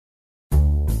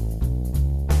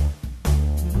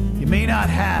may not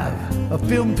have a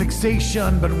film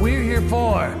fixation, but we're here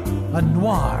for a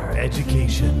noir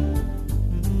education.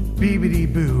 Beebity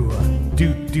boo,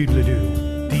 doot doodle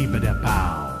doo, deeba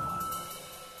pow.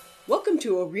 Welcome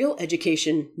to A Real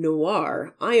Education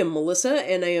Noir. I am Melissa,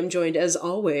 and I am joined, as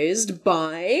always,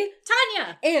 by...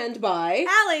 Tanya! And by...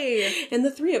 Allie! And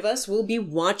the three of us will be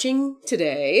watching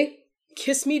today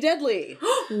Kiss Me Deadly.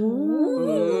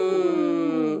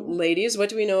 Ladies, what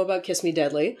do we know about Kiss Me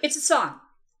Deadly? It's a song.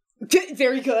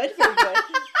 Very good, very good.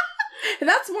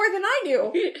 That's more than I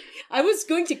knew. I was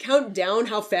going to count down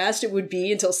how fast it would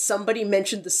be until somebody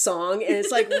mentioned the song, and it's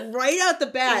like right out the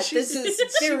bat. This is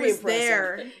very impressive.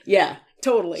 There. Yeah,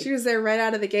 totally. She was there right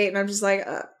out of the gate, and I'm just like,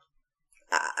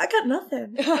 I got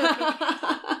nothing.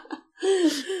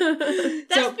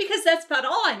 That's because that's about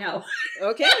all I know.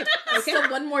 Okay. Still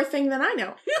one more thing than I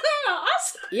know.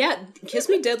 Awesome. Yeah, Kiss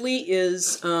Me Deadly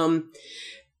is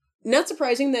not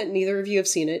surprising that neither of you have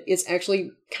seen it. It's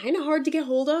actually kind of hard to get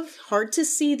hold of, hard to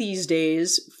see these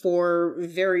days for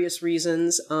various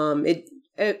reasons. It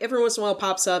every once in a while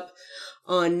pops up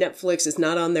on Netflix. It's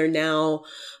not on there now,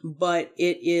 but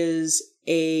it is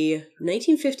a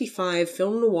 1955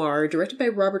 film noir directed by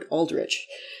Robert Aldrich,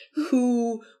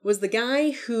 who was the guy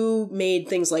who made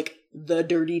things like The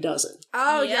Dirty Dozen.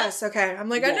 Oh, Yeah. yes, okay. I'm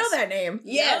like, I know that name.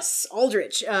 Yes,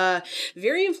 Aldrich.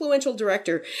 Very influential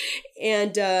director.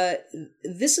 And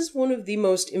this is one of the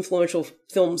most influential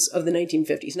films of the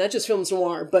 1950s. Not just films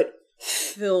noir, but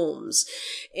films.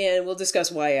 And we'll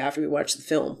discuss why after we watch the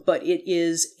film. But it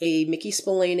is a Mickey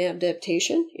Spillane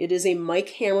adaptation. It is a Mike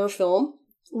Hammer film.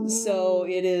 Ooh. So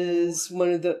it is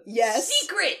one of the... Yes.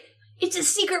 Secret! It's a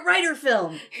secret writer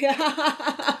film.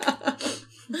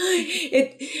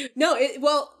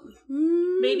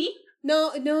 Maybe?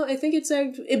 No, I think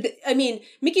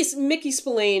it's Mickey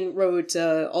Spillane wrote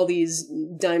all these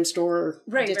dime store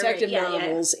detective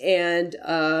novels, and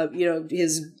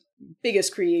his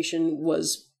biggest creation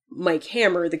was Mike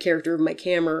Hammer, the character of Mike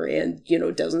Hammer, and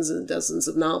dozens and dozens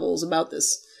of novels about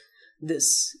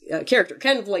this character,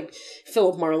 kind of like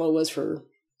Philip Marlowe was for,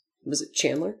 was it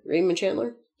Chandler? Raymond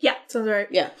Chandler? Yeah. Sounds right.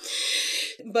 Yeah.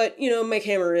 But, Mike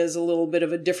Hammer is a little bit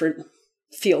of a different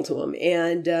feel to him.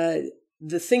 And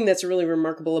the thing that's really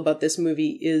remarkable about this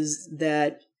movie is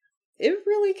that it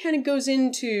really kind of goes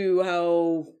into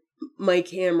how Mike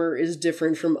Hammer is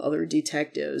different from other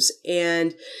detectives.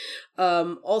 And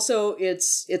also,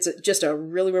 it's just a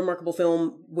really remarkable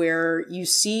film where you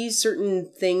see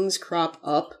certain things crop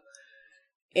up.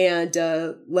 And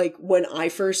like when I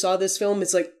first saw this film,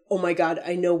 it's like, oh my God,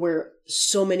 I know where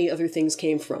so many other things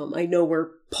came from. I know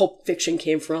where Pulp Fiction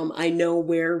came from. I know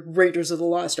where Raiders of the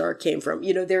Lost Ark came from.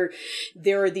 There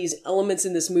are these elements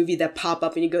in this movie that pop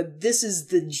up and you go, this is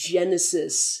the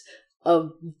genesis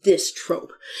of this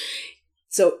trope.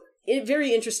 So,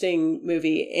 very interesting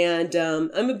movie. And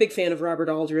I'm a big fan of Robert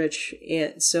Aldrich.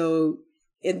 And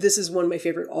this is one of my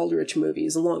favorite Aldrich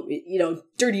movies.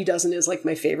 Dirty Dozen is like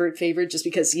my favorite just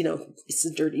because, it's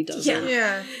the Dirty Dozen.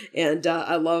 Yeah. And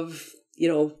I love,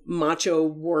 macho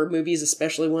war movies,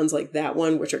 especially ones like that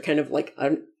one, which are kind of like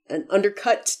an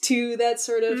undercut to that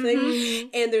sort of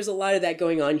thing. And there's a lot of that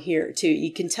going on here, too.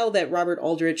 You can tell that Robert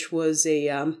Aldrich was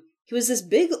he was this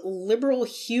big liberal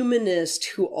humanist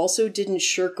who also didn't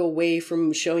shirk away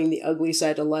from showing the ugly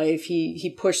side of life.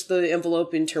 He pushed the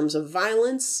envelope in terms of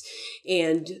violence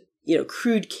and,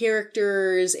 crude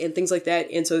characters and things like that.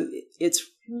 And so it's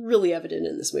really evident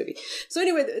in this movie. So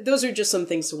anyway, those are just some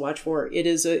things to watch for. It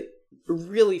is a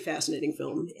really fascinating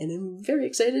film, and I'm very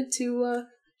excited to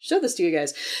show this to you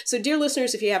guys. So dear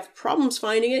listeners, if you have problems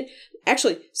finding it,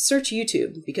 actually search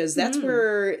YouTube, because that's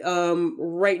where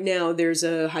right now there's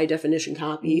a high definition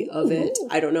copy of it.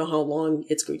 I don't know how long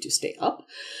it's going to stay up,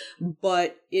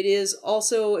 but it is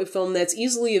also a film that's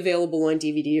easily available on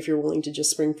DVD if you're willing to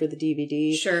just spring for the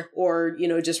DVD. Sure. Or,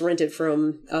 just rent it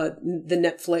from the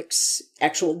Netflix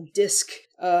actual disc.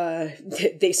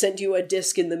 They send you a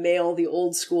disc in the mail, the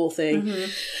old school thing.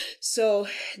 So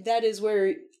that is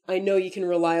where I know you can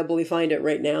reliably find it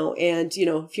right now. And,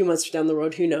 a few months down the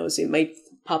road, who knows? It might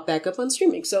pop back up on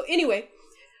streaming. So anyway,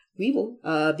 we will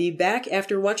be back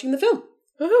after watching the film.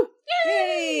 Woohoo!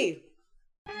 Yay!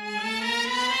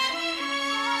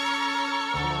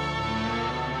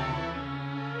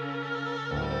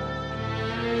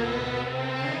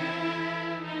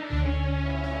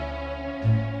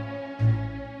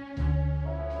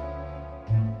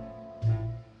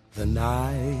 The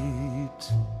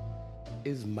night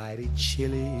is mighty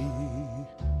chilly,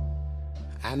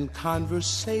 and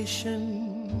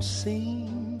conversation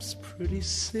seems pretty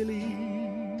silly.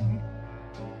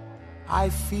 I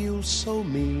feel so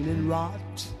mean and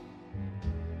rot,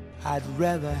 I'd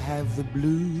rather have the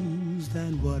blues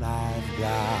than what I've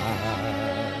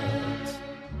got.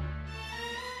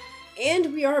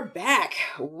 And we are back.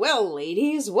 Well,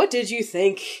 ladies, what did you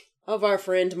think of our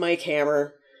friend Mike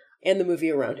Hammer and the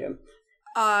movie around him?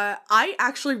 I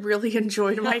actually really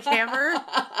enjoyed Mike Hammer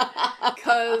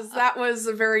because that was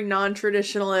a very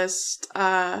non-traditionalist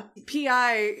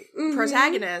PI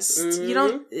protagonist. You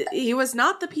don't. He was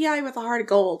not the PI with a heart of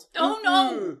gold. Oh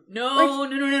no,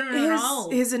 no.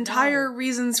 His entire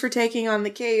reasons for taking on the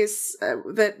case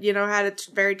that had a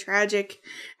very tragic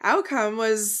outcome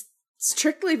was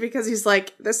strictly because he's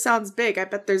like, this sounds big. I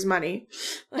bet there's money.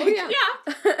 Like,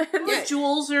 Or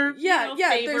jewels or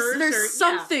favors there's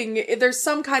something. There's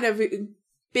some kind of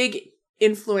big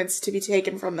influence to be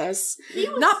taken from this.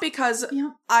 Not because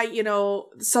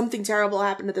something terrible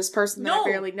happened to this person that I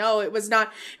barely know. It was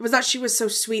not she was so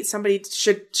sweet somebody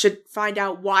should find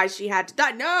out why she had to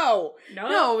die. No,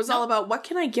 it was all about what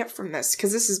can I get from this,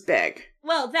 because this is big.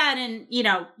 Well, that and,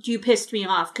 you pissed me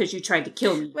off because you tried to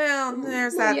kill me. Well,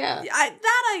 there's that. Yeah.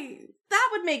 That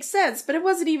would make sense, but it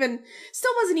wasn't even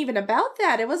about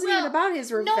that. It wasn't even about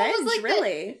his revenge,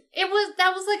 really.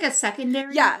 That was like a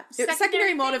secondary. Yeah,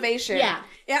 secondary motivation. Yeah,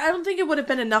 I don't think it would have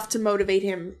been enough to motivate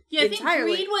him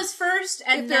entirely. I think greed was first,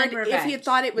 and then revenge. If he had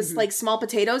thought it was like small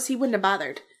potatoes, he wouldn't have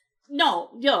bothered.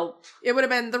 No. It would have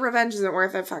been, the revenge isn't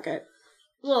worth it, fuck it.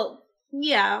 Well,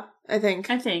 yeah. I think.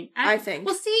 Well,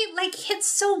 see,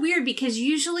 it's so weird because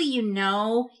usually, you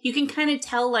can kind of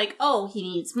tell, he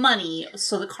needs money,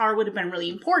 so the car would have been really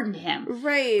important to him.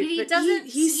 Right. But he doesn't.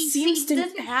 He seems to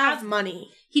have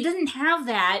money. He doesn't have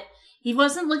that. He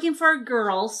wasn't looking for a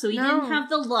girl, so he didn't have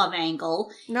the love angle.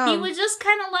 No. He was just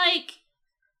kind of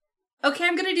okay,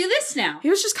 I'm gonna do this now. He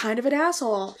was just kind of an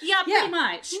assoul. Yeah, pretty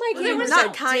much. He was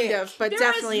not kind of, but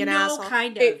definitely an asshole.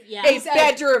 Kind of, a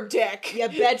bedroom dick. Yeah,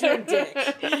 bedroom dick.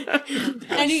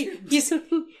 And he's a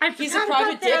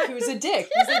private dick who's a dick.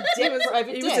 He's a dick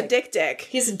private dick. He was a dick.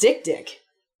 He's a dick.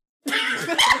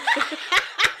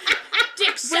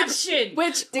 Dickception.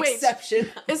 Dickception.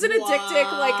 Isn't a dick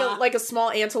like a small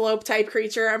antelope type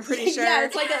creature? I'm pretty sure. Yeah,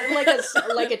 it's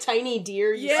like a tiny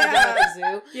deer you see at the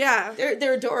zoo. Yeah,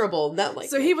 they're adorable. Not like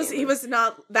so he was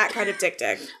not that kind of dick.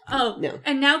 Oh no!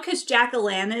 And now because Jack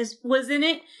O'Lantern was in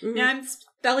it, now I'm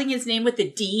spelling his name with a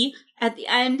D at the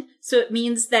end, so it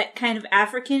means that kind of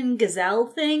African gazelle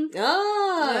thing.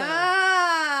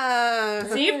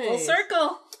 See, full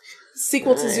circle.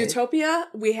 Sequel to Zootopia,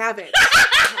 we have it.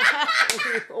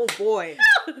 Oh boy.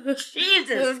 Jesus.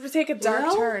 It would take a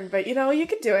dark turn, but you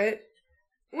could do it.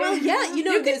 Well, yeah,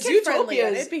 the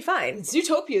Zootopia, it'd be fine.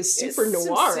 Zootopia is super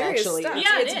noir, actually. Stuff.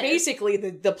 It's basically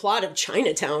the plot of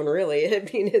Chinatown, really. I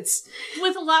mean, it's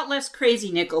with a lot less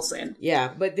crazy Nicholson.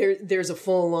 Yeah, but there's a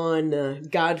full-on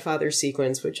Godfather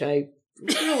sequence, which I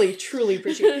really, truly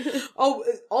appreciate. Oh,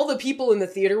 all the people in the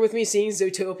theater with me seeing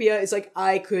Zootopia, it's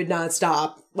I could not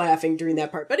stop laughing during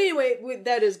that part. But anyway,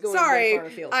 that is going very far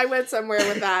afield. I went somewhere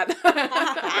with that.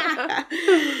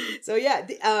 So yeah,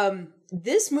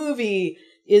 this movie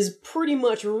is pretty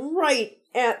much right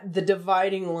at the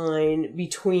dividing line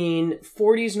between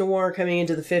 40s noir coming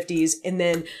into the 50s and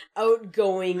then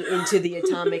outgoing into the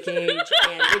atomic age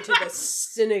and into the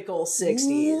cynical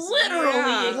 60s.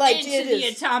 Literally into the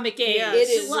atomic age. Yeah, it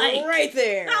is right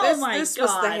there. This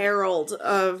was the herald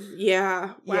of,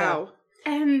 wow. Yeah.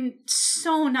 And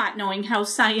so not knowing how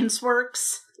science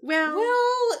works. Well,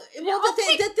 the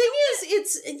thing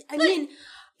is,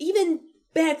 even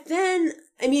back then,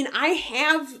 I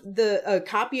have a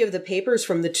copy of the papers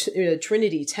from the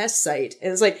Trinity test site,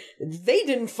 and it's they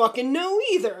didn't fucking know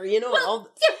either, Well,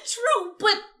 yeah, true,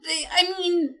 but,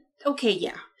 okay,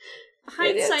 yeah.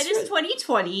 Hindsight is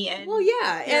 20/20, and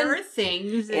there are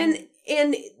things. And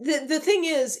the thing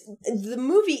is, the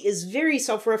movie is very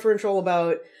self-referential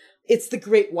about it's the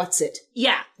great what's it.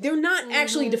 Yeah. They're not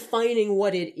actually defining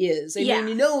what it is.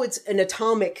 It's an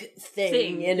atomic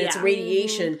thing and it's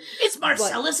radiation. It's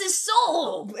Marcellus'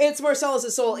 soul. It's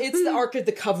Marcellus' soul. It's the Ark of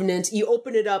the Covenant. You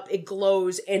open it up, it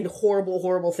glows, and horrible,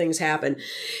 horrible things happen.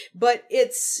 But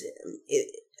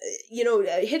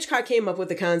Hitchcock came up with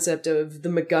the concept of the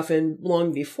MacGuffin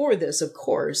long before this, of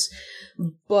course.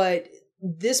 But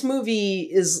this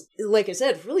movie is, like I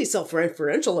said, really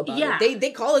self-referential about it. They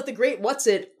call it the great what's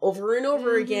it over and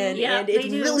over again, and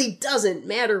it really doesn't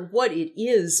matter what it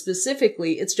is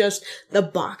specifically. It's just the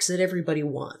box that everybody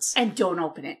wants. And don't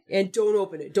open it.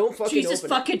 Don't fucking Jesus open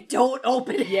fucking don't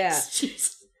open it. Yeah.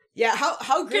 Jesus. Yeah,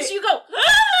 how great. Because you go,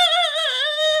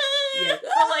 for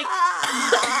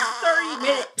 30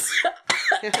 minutes.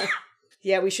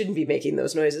 Yeah, we shouldn't be making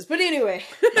those noises. But anyway.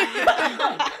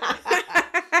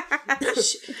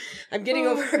 I'm getting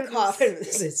over a cough.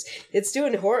 It's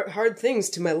doing hard things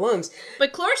to my lungs.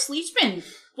 But Cloris Leachman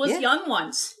was young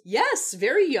once. Yes,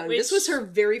 very young. This was her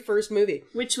very first movie.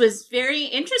 Which was very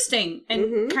interesting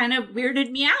and kind of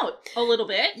weirded me out a little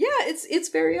bit. Yeah, it's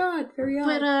very odd. Very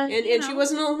odd. But, and she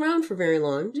wasn't around for very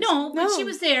long. But she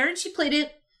was there and she played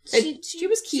it. She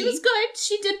was key. She was good.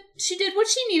 She did what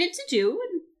she needed to do.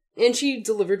 And she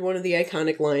delivered one of the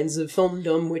iconic lines of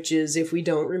filmdom, which is, "If we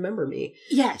don't remember me."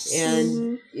 Yes.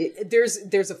 And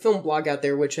there's a film blog out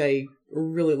there, which I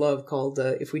really love, called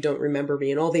If We Don't Remember Me.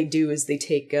 And all they do is they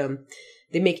take,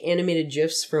 they make animated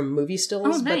GIFs from movie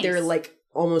stills, but they're like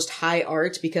almost high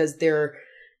art because they're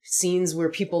scenes where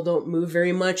people don't move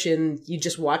very much and you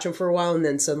just watch them for a while and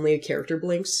then suddenly a character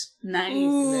blinks. Nice.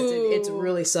 And that's it. It's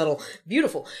really subtle.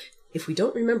 Beautiful. If we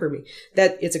don't remember me,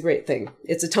 it's a great thing.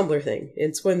 It's a Tumblr thing.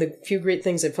 It's one of the few great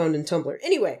things I've found in Tumblr.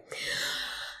 Anyway,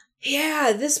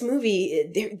 yeah, this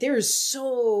movie, there's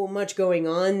so much going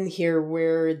on here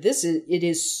where it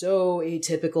is so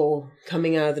atypical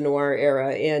coming out of the noir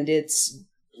era, and it's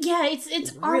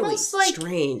it's really almost like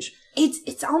strange.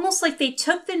 It's almost like they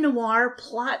took the noir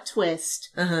plot twist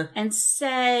and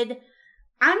said,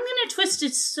 I'm going to twist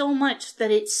it so much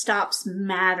that it stops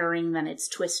mattering that it's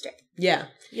twisted. Yeah.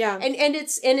 Yeah. And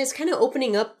it's kind of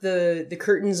opening up the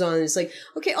curtains on, it's like,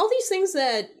 okay, all these things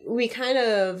that we kind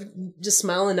of just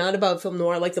smile and nod about film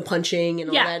noir, like the punching and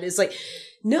all that, is like,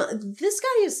 no, this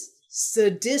guy is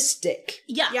sadistic.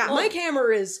 Yeah. Mike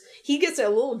Hammer he gets a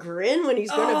little grin when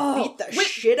he's going to beat the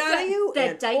shit out of you.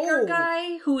 That Diker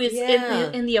guy who is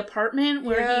in the apartment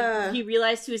where he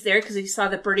realized he was there because he saw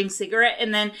the burning cigarette,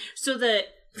 and then so the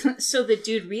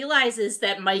dude realizes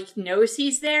that Mike knows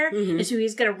he's there, and so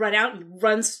he's gonna run out and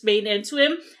run straight into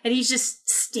him, and he's just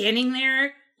standing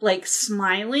there like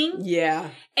smiling. Yeah.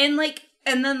 And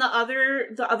then the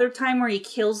other time where he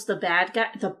kills the bad guy,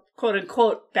 the quote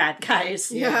unquote bad guys,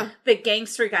 the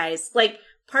gangster guys, like,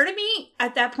 part of me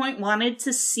at that point wanted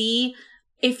to see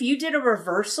if you did a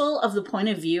reversal of the point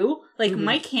of view, like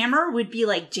Mike Hammer would be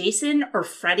like Jason or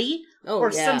Freddy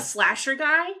some slasher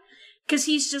guy. Because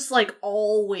he's just, like,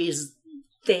 always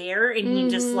there, and he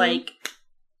just, like,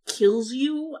 kills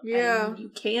you, and you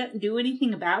can't do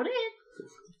anything about it.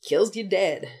 Kills you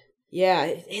dead. Yeah,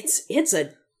 it's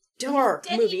a dark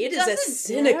movie. It is a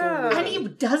cynical movie. And he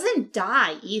doesn't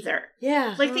die, either.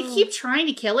 Yeah. Like, they keep trying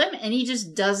to kill him, and he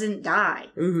just doesn't die.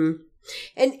 Mm-hmm.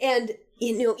 And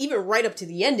even right up to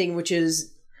the ending, which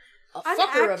is a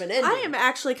fucker of an ending. I am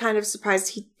actually kind of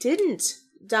surprised he didn't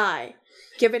die.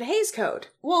 Given Hays Code.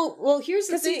 Well, here's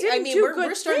the thing. I mean,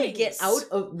 we're starting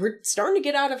to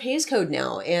get out of Hays Code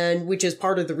now, and which is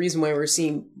part of the reason why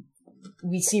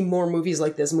we see more movies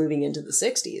like this moving into the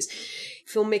 60s.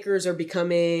 Filmmakers are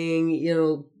becoming,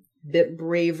 a bit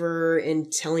braver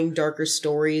and telling darker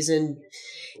stories, and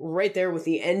right there with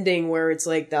the ending where it's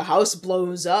like the house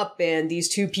blows up and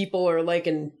these two people are like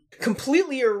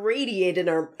completely irradiated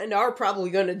and are probably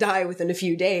going to die within a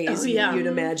few days. You'd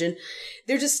imagine.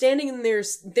 They're just standing in there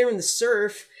in the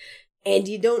surf, and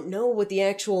you don't know what the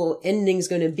actual ending's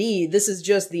going to be. This is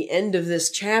just the end of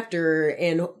this chapter,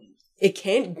 and it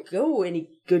can't go any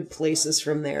good places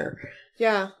from there.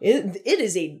 Yeah. It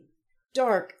is a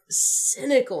dark,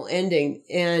 cynical ending,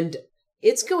 and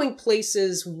it's going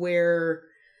places where,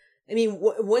 I mean,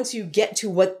 once you get to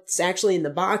what's actually in the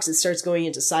box, it starts going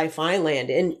into sci-fi land,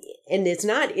 and it's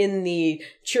not in the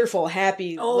cheerful,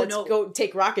 happy, go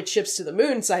take rocket ships to the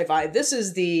moon sci-fi. This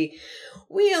is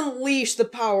we unleash the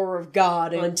power of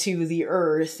God onto the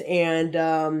earth, and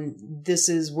this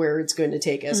is where it's going to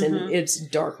take us, and it's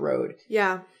dark road.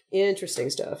 Yeah. Interesting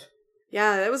stuff.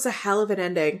 Yeah, that was a hell of an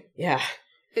ending. Yeah.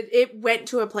 It went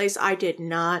to a place I did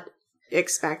not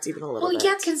expect even a little bit. Well,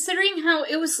 yeah, considering how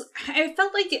it was, I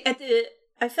felt like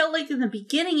in the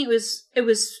beginning it was,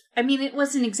 I mean, it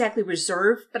wasn't exactly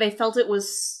reserved, but I felt it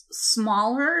was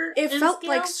smaller. It felt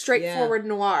like straightforward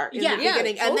noir in the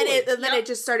beginning. Totally. And then it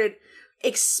just started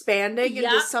expanding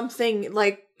into something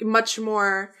like much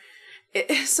more.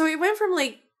 So it went from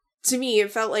like, to me,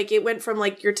 it felt like it went from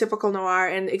like your typical noir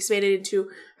and expanded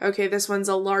into, okay, this one's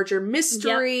a larger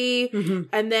mystery. Yep. Mm-hmm.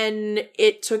 And then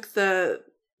it took the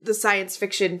science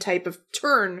fiction type of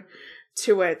turn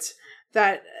to it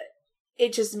that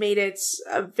it just made it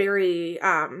a very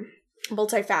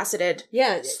multifaceted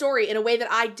story in a way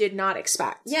that I did not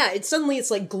expect. Yeah, it's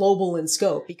like global in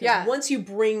scope, because once you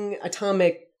bring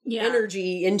atomic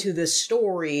energy into this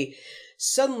story,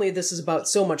 suddenly this is about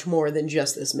so much more than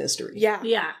just this mystery. Yeah.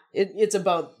 Yeah. It's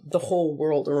about the whole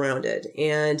world around it.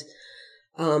 And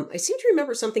I seem to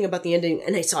remember something about the ending,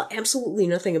 and I saw absolutely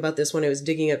nothing about this when I was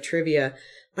digging up trivia,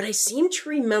 but I seem to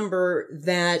remember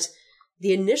that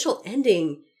the initial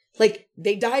ending, like,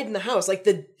 they died in the house. Like,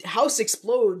 the house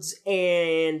explodes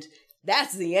and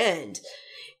that's the end.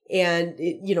 And,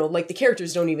 you know, like, the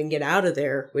characters don't even get out of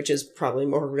there, which is probably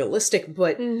more realistic,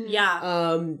 but...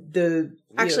 Yeah.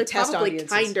 Actually, test probably audiences.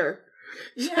 kinder.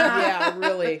 Yeah,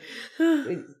 really.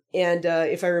 And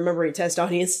if I remember right, test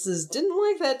audiences didn't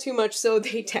like that too much, so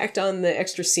they tacked on the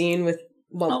extra scene with,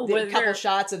 a couple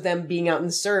shots of them being out in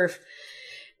the surf.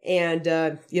 And,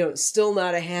 you know, still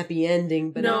not a happy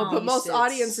ending. But no, but most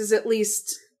audiences at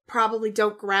least probably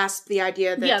don't grasp the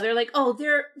idea that... they're like, oh,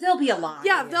 they'll be alive.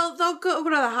 Yeah, they'll go to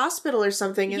the hospital or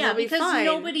something and they'll be fine. Because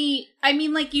nobody... I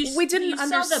mean, like, we didn't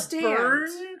understand. Saw the burn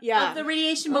of the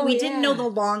radiation, but we didn't know the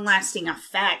long-lasting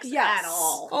effects at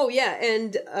all. Oh, yeah,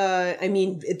 and, I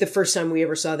mean, the first time we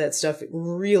ever saw that stuff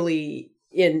really,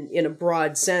 in a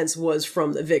broad sense, was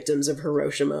from the victims of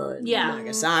Hiroshima and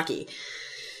Nagasaki.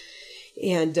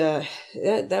 And,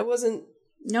 that wasn't...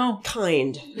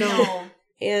 kind. No.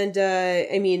 And,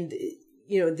 I mean,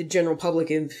 you know, the general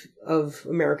public of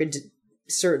America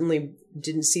certainly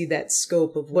didn't see that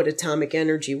scope of what atomic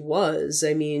energy was.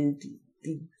 I mean,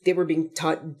 they were being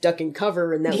taught duck and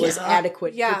cover, and that was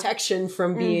adequate protection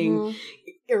from being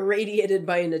irradiated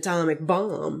by an atomic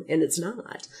bomb, and it's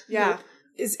not. Yeah.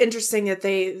 It's interesting that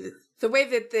the way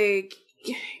that they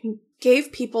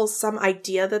gave people some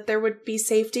idea that there would be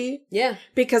safety. Yeah.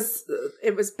 Because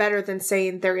it was better than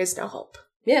saying there is no hope.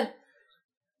 Yeah.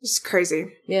 It's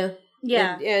crazy. Yeah.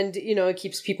 Yeah. And you know, it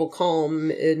keeps people calm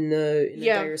in a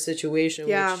dire situation.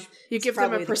 Yeah. Which you give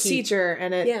them a procedure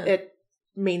and it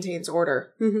maintains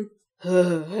order. Mm-hmm.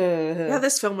 Yeah,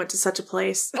 this film went to such a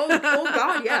place. Oh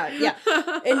God, yeah.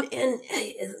 And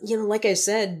you know, like I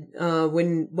said,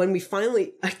 when we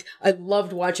finally, I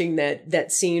loved watching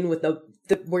that scene with the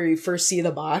where you first see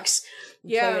the box.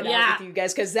 Play it out with you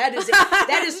guys, because that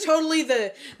is totally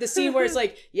the scene where it's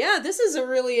like, yeah, this is a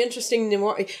really interesting.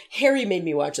 Harry made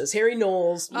me watch this. Harry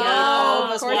Knowles, all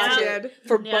of us watched it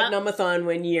for Butt-Numb-a-thon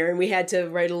one year, and we had to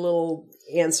write a little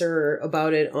answer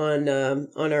about it on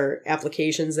our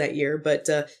applications that year. But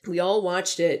we all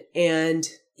watched it, and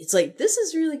it's like, this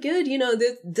is really good. You know,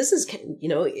 this is, you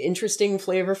know, interesting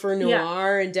flavor for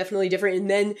noir and definitely different. And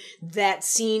then that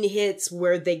scene hits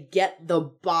where they get the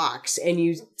box and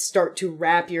you start to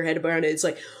wrap your head around it. It's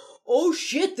like, oh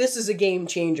shit, this is a game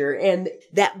changer. And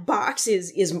that box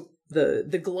is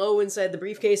the glow inside the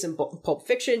briefcase in Pulp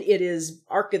Fiction. It is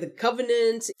Ark of the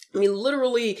Covenant. I mean,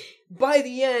 literally by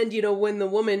the end, you know, when the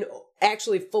woman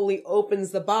actually fully opens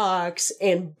the box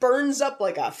and burns up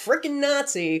like a freaking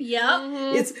Nazi. Yep.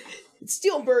 Mm-hmm. It's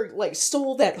Spielberg like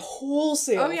stole that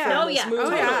wholesale from this movie. Oh,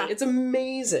 yeah. It's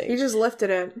amazing. He just lifted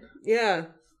it. Yeah.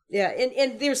 Yeah.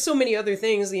 And there's so many other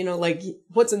things, you know, like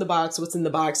what's in the box,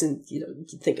 and, you know, you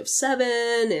can think of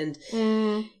Seven, and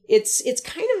it's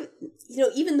kind of, you know,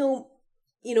 even though,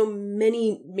 you know,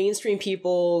 many mainstream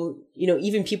people, you know,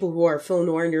 even people who are film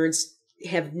noir nerds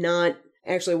have not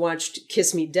actually watched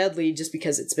Kiss Me Deadly just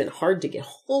because it's been hard to get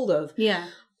hold of. Yeah.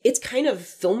 It's kind of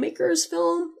filmmakers'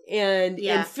 film, and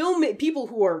people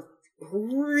who are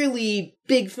really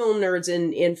big film nerds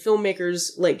and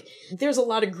filmmakers, like, there's a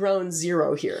lot of ground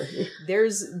zero here.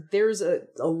 There's a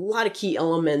lot of key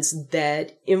elements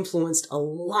that influenced a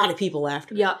lot of people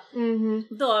after. Yeah.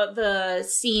 Mm-hmm. The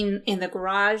scene in the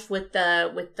garage with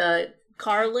the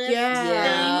car lift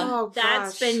thing,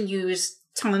 that's been used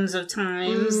tons of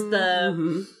times.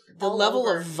 The level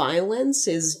of violence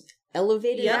is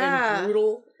elevated and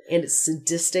brutal, and it's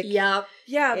sadistic. Yeah.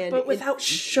 Yeah, and but without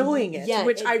showing it. Yeah,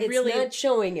 which it's not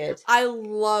showing it. I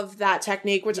love that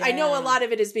technique, which I know a lot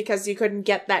of it is because you couldn't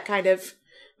get that kind of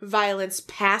violence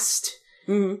past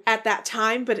at that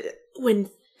time. But when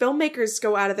filmmakers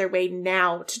go out of their way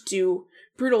now to do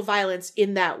brutal violence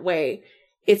in that way,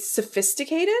 it's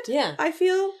sophisticated. Yeah, I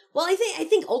feel. Well, I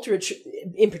think Aldrich,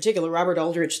 in particular, Robert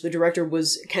Aldrich, the director,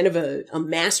 was kind of a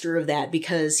master of that,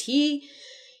 because he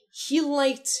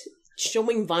liked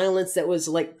showing violence that was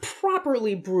like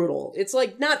properly brutal. It's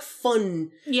like not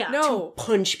fun to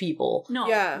punch people. No.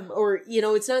 Yeah. Or, you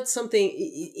know, it's not something,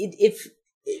 if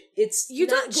it's you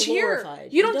not don't cheer.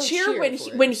 glorified. You don't cheer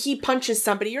when he punches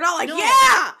somebody. You're not like,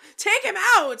 yeah, take him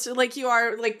out, like you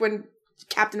are like when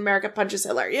Captain America punches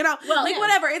Hitler, you know? Well, like,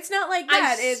 whatever. It's not like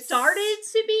that. It started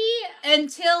to be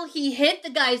until he hit the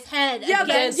guy's head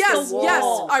against the wall. Yes.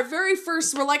 Our very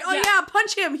first, we're like, oh yeah,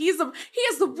 punch him. He is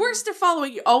the worst at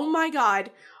following you. Oh my God.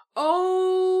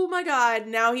 oh my god,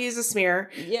 now he is a smear.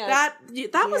 Yeah.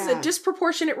 That was a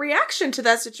disproportionate reaction to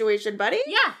that situation, buddy.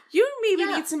 Yeah. You maybe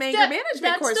need some anger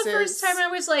management courses. That's the first time I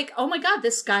was like, oh my god,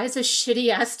 this guy's a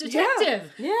shitty-ass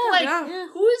detective. Yeah. Like,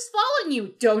 who is following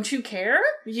you? Don't you care?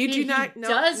 You do not... He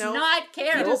does not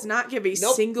care. He does not give a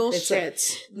single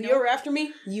shit. You're after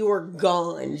me? You are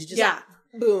gone. Just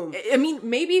boom. I mean,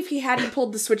 maybe if he hadn't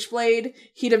pulled the switchblade,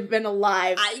 he'd have been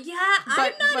alive. I'm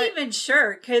not even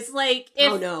sure, because, like, if...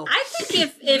 Oh, no. I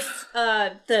think if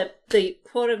the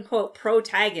quote-unquote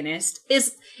protagonist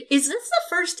is this the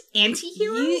first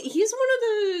anti-hero? He's one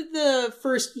of the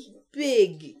first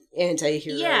big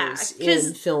anti-heroes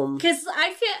in film. Because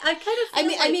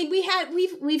I mean,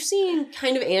 we've seen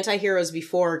kind of anti-heroes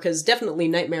before, because definitely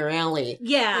Nightmare Alley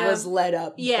was led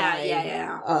up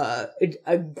by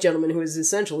a gentleman who is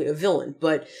essentially a villain.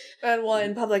 But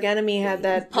and Public Enemy had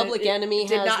that. Public Enemy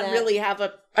did not really have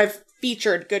a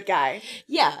featured good guy.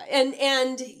 Yeah, and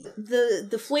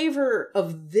the flavor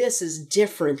of this is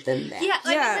different than that.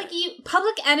 Yeah,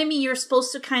 Public Enemy, you're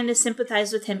supposed to kind of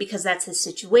sympathize with him because that's his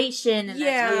situation, and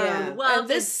and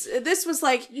this was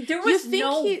like there was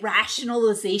no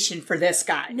rationalization for this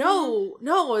guy.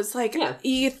 No, it's like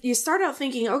you start out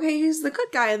thinking, okay, he's the good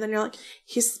guy, and then you're like,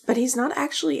 he's not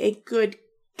actually a good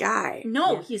guy.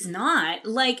 No, he's not.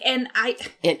 Like,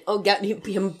 got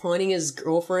him pointing his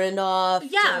girlfriend off.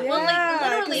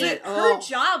 Literally, her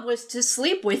job was to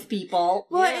sleep with people.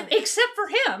 Well, except for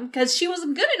him, because she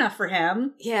wasn't good enough for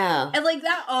him. Yeah, and like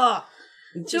that.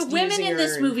 The women in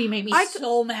this movie made me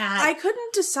so mad. I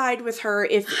couldn't decide with her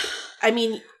if, I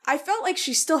mean, I felt like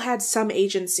she still had some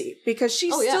agency because she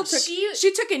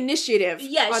took initiative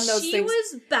on those things. She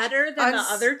was better than the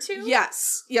other two?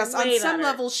 Yes. On some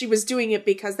level, she was doing it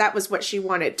because that was what she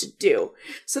wanted to do.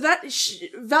 So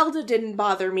Velda didn't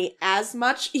bother me as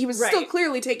much. He was still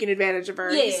clearly taking advantage of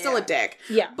her. He's still a dick.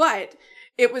 Yeah. But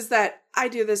it was that I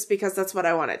do this because that's what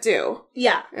I want to do.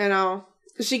 Yeah. You know?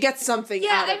 She gets something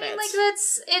out of it. Yeah, I mean, like,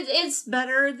 it's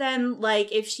better than,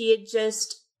 like, if she had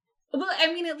just... Well,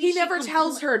 I mean, at least he never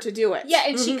tells her to do it. Yeah,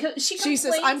 and she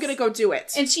says, "I'm going to go do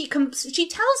it," and she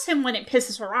tells him when it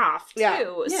pisses her off too.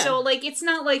 Yeah. So like, it's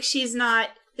not like she's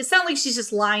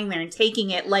just lying there and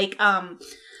taking it. Like what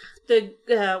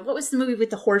was the movie with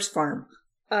the horse farm?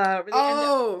 Where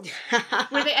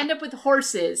they end up with the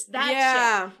horses.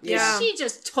 That shit. Yeah. She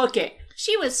just took it.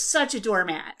 She was such a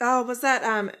doormat. Oh, was that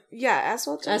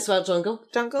Asphalt Jungle?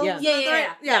 Jungle? Yeah.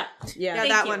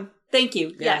 That one. Thank you.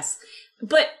 Yeah. Yes,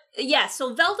 but. Yeah,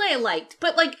 so Velda I liked,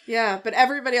 but like... Yeah, but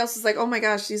everybody else is like, oh my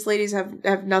gosh, these ladies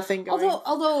have nothing going.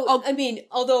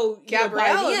 Although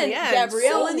Gabrielle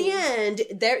in the end,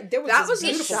 there was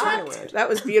beautiful shot. That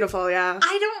was beautiful, yeah.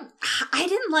 I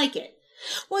didn't like it.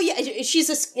 Well, yeah,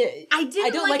 I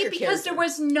didn't like it because there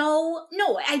was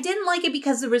I didn't like it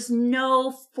because there was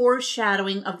no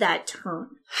foreshadowing of that turn.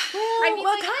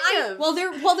 Well,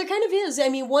 there kind of is. I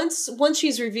mean, once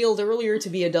she's revealed earlier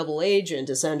to be a double agent,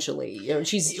 essentially, you know,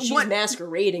 she's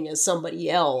masquerading as somebody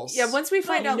else. Yeah, once we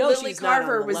find out Lily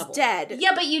Carver was dead.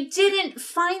 Yeah, but you didn't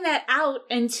find that out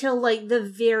until like the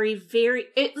very, very.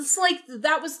 It's like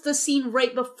that was the scene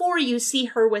right before you see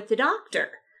her with the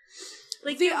doctor.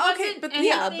 Like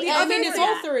I mean, it's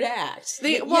all third act.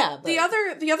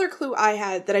 The other clue I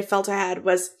had that I felt I had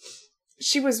was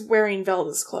she was wearing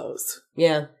Velda's clothes.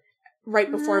 Yeah.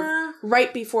 Right before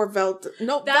Velda.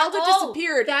 No, Velda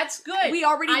disappeared. That's good. We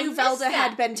already knew Velda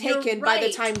had been taken by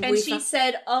the time she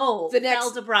said,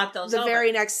 Velda brought those over. The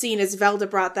very next scene is Velda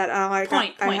brought that. I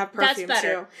have perfume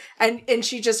too. And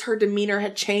she just, her demeanor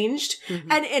had changed.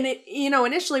 Mm-hmm. And it,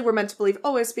 initially we're meant to believe,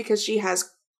 it's because she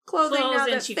has clothing now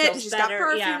that fit, and she's got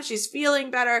perfume, she's feeling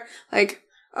better. Like,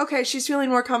 okay, she's feeling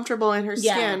more comfortable in her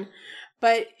skin.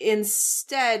 But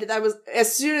instead, that was,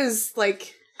 as soon as,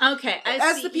 like... Okay,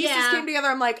 as the pieces came together,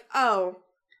 I'm like, oh,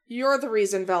 you're the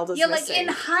reason Velda's missing. Like, in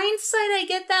hindsight, I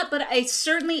get that, but I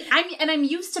certainly... I'm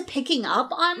used to picking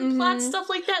up on plot stuff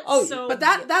like that, but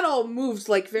that all moved,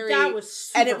 like, very... That was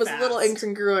super and it was fast. A little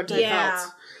incongruent, I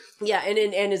felt. Yeah,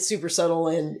 and it's super subtle,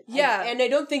 and I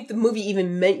don't think the movie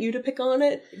even meant you to pick up on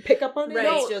it. Right.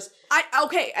 It's just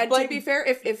to be fair,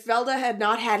 if Velda had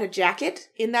not had a jacket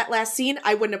in that last scene,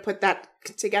 I wouldn't have put that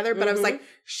together. But I was like,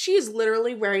 she's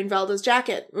literally wearing Velda's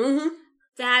jacket. Mm-hmm.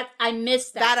 That I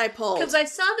missed that. That I pulled because I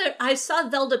saw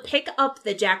Velda pick up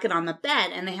the jacket on the bed,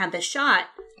 and they had the shot,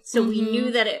 so we knew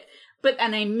that it.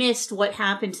 And I missed what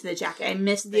happened to the jacket. I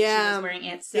missed that she was wearing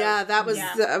it. So, that was...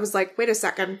 I was like, wait a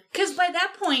second. Because by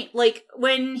that point, like,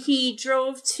 when he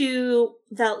drove to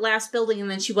that last building and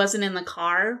then she wasn't in the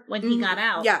car when he got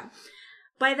out. Yeah.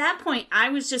 By that point, I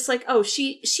was just like, oh,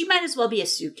 she might as well be a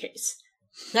suitcase.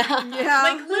 Yeah.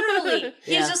 Like, literally.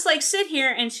 He's just like, sit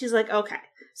here, and she's like, okay.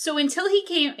 So until he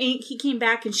came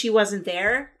back and she wasn't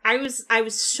there, I was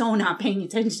so not paying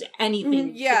attention to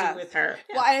anything to do with her.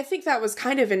 Well, I think that was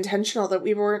kind of intentional that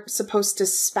we weren't supposed to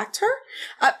suspect her.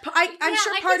 I'm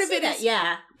sure part of it is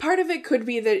part of it could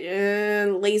be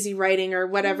the lazy writing or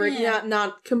whatever,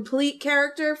 not complete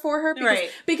character for her,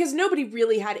 because nobody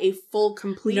really had a full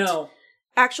complete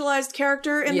actualized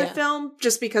character in the film,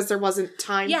 just because there wasn't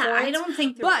time for it. I don't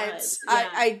think there was.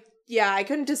 I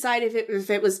couldn't decide if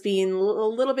it was being a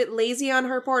little bit lazy on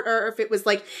her part, or if it was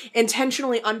like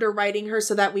intentionally underwriting her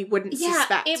so that we wouldn't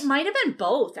suspect. It might have been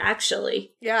both,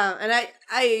 actually. Yeah, and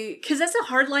I because that's a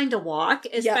hard line to walk,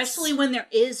 especially when there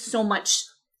is so much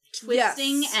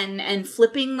twisting and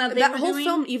flipping that whole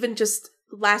film even just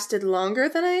lasted longer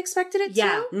than I expected it to.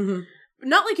 Mm-hmm.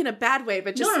 Not like in a bad way,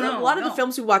 but just a lot of the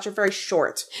films we watch are very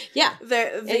short. Yeah.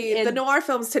 The noir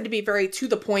films tend to be very to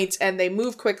the point, and they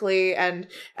move quickly, and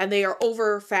they are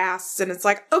over fast, and it's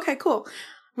like, okay, cool.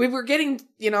 We were getting,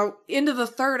 into the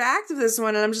third act of this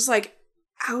one, and I'm just like,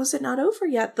 how is it not over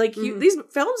yet? Like, these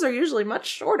films are usually much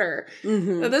shorter.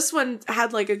 Mm-hmm. This one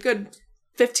had like a good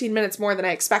 15 minutes more than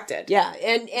I expected. Yeah,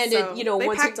 and so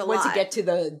it, once you get to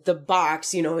the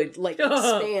box, it like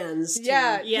expands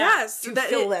to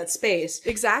fill that space.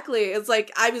 Exactly. It's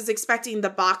like I was expecting the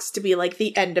box to be like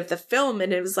the end of the film,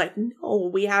 and it was like, no,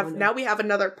 now we have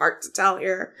another part to tell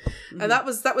here. Mm-hmm. And that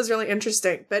was really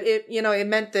interesting. But it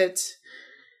meant that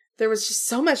there was just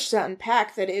so much to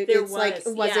unpack that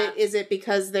is it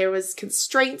because there was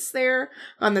constraints there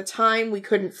on the time we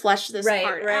couldn't flesh this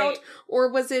part out,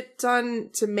 or was it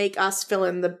done to make us fill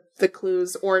in the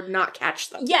clues or not catch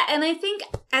them? Yeah, and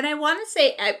I want to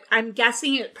say, I'm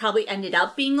guessing it probably ended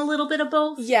up being a little bit of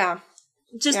both. Yeah.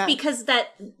 Just because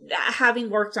that, having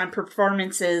worked on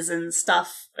performances and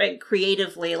stuff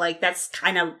creatively, like, that's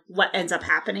kind of what ends up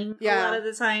happening a lot of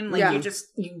the time. Like,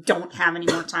 you don't have any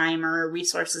more time or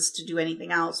resources to do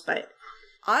anything else, but...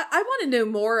 I want to know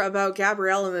more about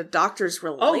Gabrielle and the doctor's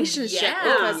relationship.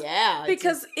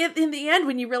 Because in the end,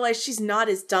 when you realize she's not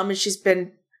as dumb as she's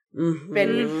been... Mm-hmm.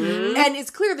 And it's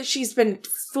clear that she's been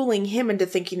fooling him into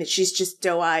thinking that she's just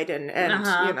doe-eyed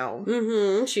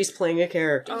and she's playing a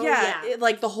character.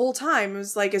 Like the whole time it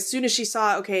was like, as soon as she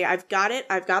saw, okay, I've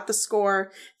got the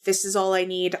score, this is all I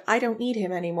need, I don't need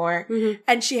him anymore.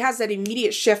 And she has that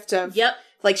immediate shift of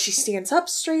like, she stands up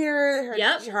straighter,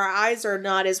 her eyes are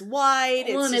not as wide.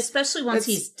 Well, and especially once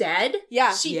he's dead,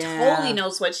 she totally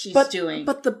knows what she's doing.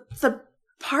 But the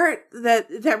part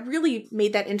that really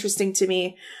made that interesting to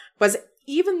me was,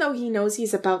 even though he knows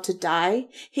he's about to die,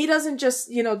 he doesn't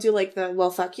just, do like the, well,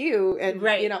 fuck you. And,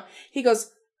 he goes,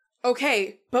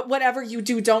 okay, but whatever you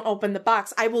do, don't open the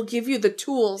box. I will give you the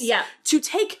tools to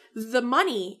take the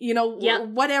money,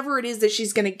 whatever it is that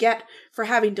she's going to get for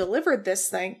having delivered this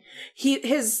thing.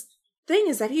 His thing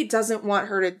is that he doesn't want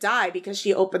her to die because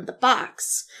she opened the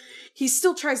box. He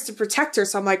still tries to protect her.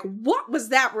 So I'm like, what was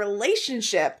that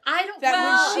relationship? I don't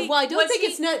I don't think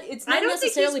it's not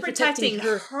necessarily protecting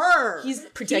her. He's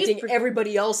protecting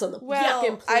everybody else on the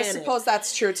fucking planet. I suppose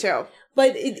that's true too.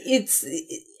 But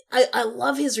I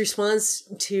love his response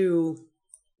to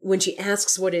when she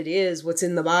asks what it is, what's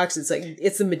in the box. It's like,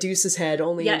 it's the Medusa's head,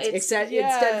 only instead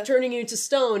of turning you into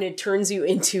stone, it turns you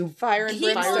into fire and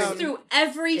brimstone. He goes through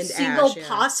every single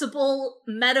possible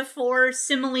metaphor,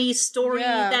 simile, story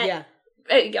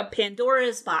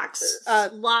Pandora's box,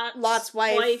 Lot's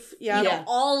wife,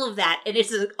 all of that, and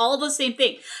it's all the same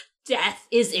thing. Death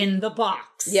is in the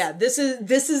box. Yeah, this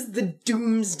is the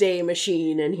doomsday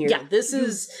machine in here. Yeah. This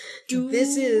is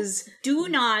do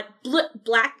not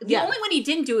black. The only one he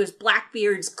didn't do is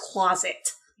Blackbeard's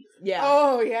closet. Yeah.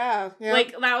 Oh, yeah.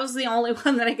 Like, that was the only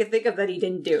one that I could think of that he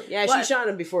didn't do. Yeah, she shot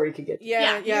him before he could get... He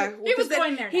was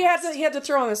going there He had to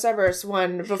throw in the Cerberus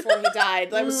one before he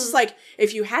died. It was just like,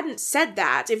 if you hadn't said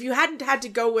that, if you hadn't had to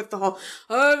go with the whole,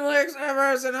 I'm like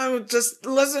Cerberus and I'm just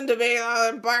listen to me,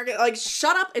 I'm barking. Like,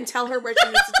 shut up and tell her where she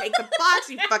needs to take the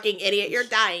box, you fucking idiot, you're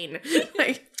dying.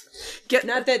 Like...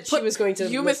 Not that she was going to.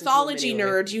 You mythology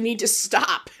nerd, you need to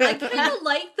stop. I kind of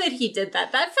like that he did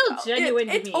that. That felt genuine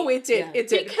to me. Oh, it did. Yeah. It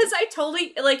did. Because I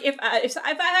totally, like, if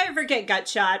I ever get gut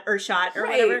shot or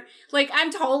whatever, like,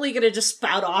 I'm totally gonna just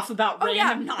spout off about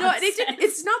random nonsense. No,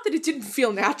 it's not that it didn't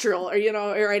feel natural or,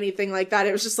 or anything like that.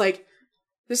 It was just like,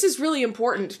 this is really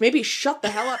important. Maybe shut the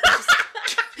hell up.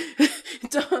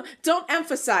 Don't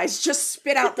emphasize. Just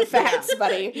spit out the facts,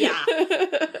 buddy. Yeah.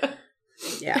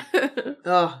 Yeah.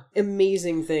 Oh,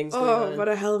 amazing things. Oh, what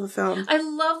a hell of a film. I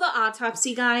love the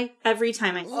autopsy guy every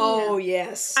time I see him. Oh,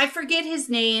 yes. I forget his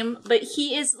name, but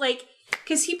he is like,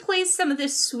 because he plays some of the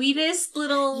sweetest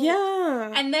little...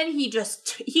 Yeah. And then he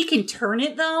can turn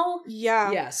it, though.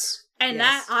 Yeah. Yes. And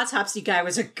that autopsy guy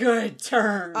was a good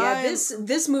turn. Yeah,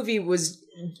 this movie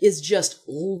is just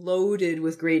loaded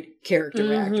with great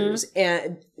character actors.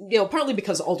 And, partly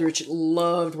because Aldrich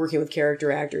loved working with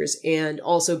character actors, and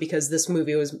also because this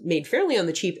movie was made fairly on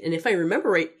the cheap, and if I remember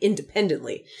right,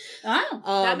 independently. Oh,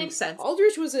 that makes sense.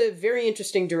 Aldrich was a very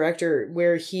interesting director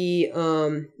where he,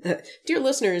 dear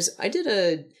listeners, I did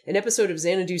an episode of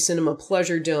Xanadu Cinema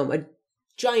Pleasure Dome, a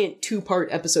giant 2-part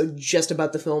episode just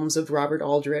about the films of Robert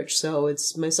Aldrich. So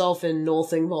it's myself and Noel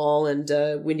Thingvall and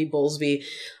Wendy Bowlesby.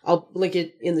 I'll link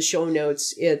it in the show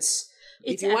notes.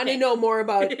 If you want to know more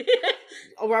about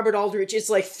Robert Aldrich, it's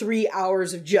like 3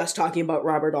 hours of just talking about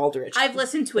Robert Aldrich. I've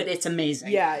listened to it. It's amazing.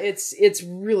 Yeah, it's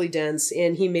really dense,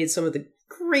 and he made some of the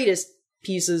greatest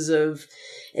pieces of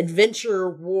adventure,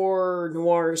 war,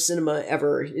 noir cinema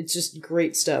ever. It's just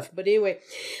great stuff. But anyway,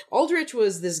 Aldrich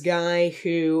was this guy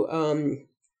who,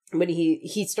 when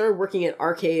he started working at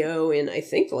RKO in, I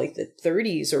think, like the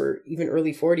 30s or even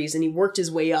early 40s, and he worked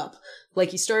his way up. Like,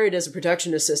 he started as a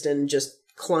production assistant and just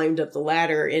climbed up the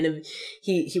ladder, and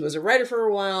he was a writer for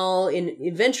a while, and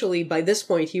eventually, by this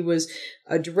point, he was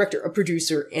a director, a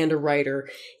producer, and a writer.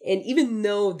 And even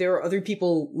though there are other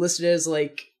people listed as,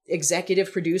 like,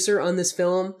 executive producer on this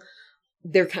film,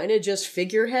 they're kind of just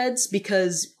figureheads,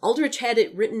 because Aldrich had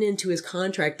it written into his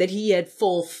contract that he had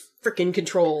full freaking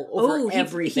control over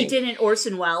everything. He did an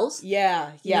Orson Welles?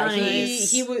 Yeah. Nice.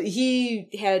 He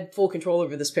had full control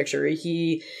over this picture.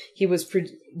 He was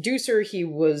producer, he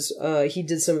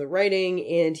did some of the writing,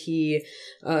 and he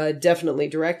definitely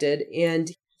directed. And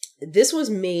this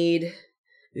was made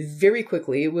very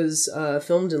quickly. It was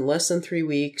filmed in less than 3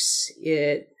 weeks.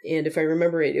 And if I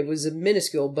remember it was a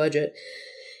minuscule budget.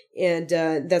 And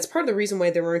that's part of the reason why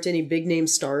there aren't any big name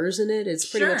stars in it. It's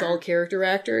pretty much all character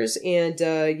actors. And,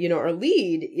 our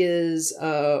lead is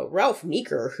Ralph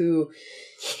Meeker, who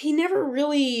he never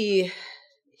really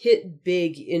hit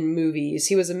big in movies.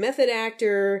 He was a method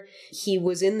actor. He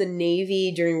was in the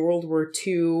Navy during World War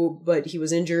II, but he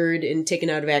was injured and taken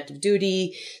out of active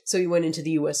duty. So he went into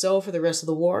the USO for the rest of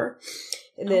the war.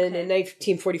 And then in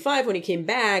 1945, when he came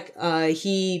back,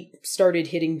 he started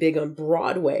hitting big on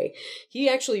Broadway. He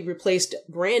actually replaced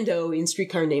Brando in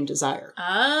Streetcar Named Desire.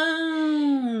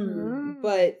 Oh.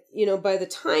 But, by the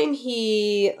time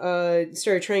he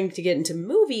started trying to get into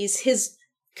movies, his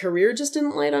career just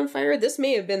didn't light on fire. This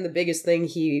may have been the biggest thing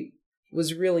he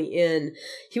was really in.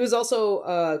 He was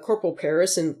also Corporal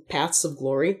Paris in Paths of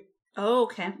Glory. Oh,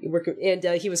 okay.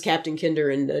 And he was Captain Kinder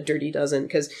in Dirty Dozen,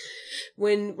 because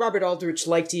when Robert Aldrich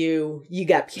liked you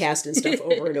got cast in stuff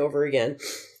over and over again.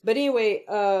 But anyway,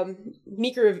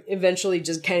 Meeker eventually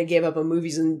just kind of gave up on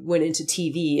movies and went into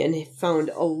TV and found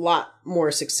a lot more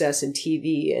success in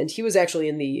TV. And he was actually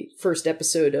in the first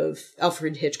episode of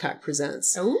Alfred Hitchcock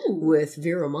Presents with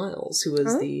Vera Miles, who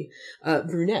was the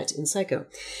brunette in Psycho.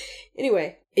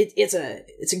 Anyway, it's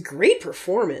a great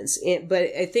performance, but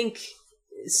I think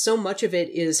so much of it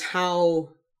is how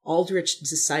Aldrich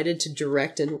decided to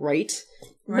direct and write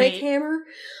Mike Hammer.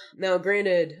 Now,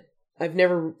 granted, I've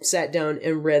never sat down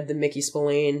and read the Mickey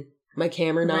Spillane Mike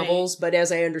Hammer novels, but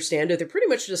as I understand it, they're pretty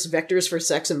much just vectors for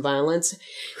sex and violence.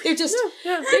 They're just,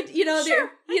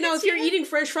 if you're eating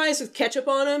French fries with ketchup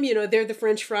on them, they're the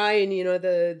French fry, and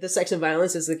the sex and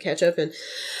violence is the ketchup, and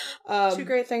two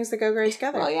great things that go great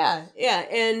together. Well, yeah,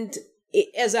 and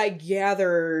as I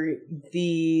gather,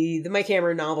 the Mike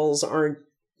Hammer novels aren't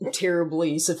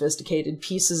terribly sophisticated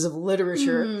pieces of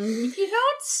literature. You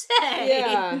don't say.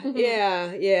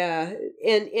 Yeah.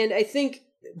 And I think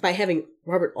by having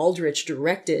Robert Aldrich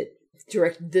direct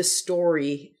this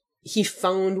story, he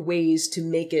found ways to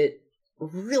make it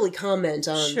really comment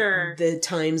on the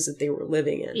times that they were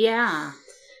living in. Yeah.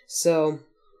 So,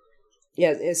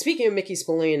 yeah, speaking of Mickey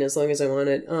Spillane, as long as I want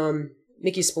it,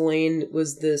 Mickey Spillane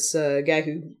was this guy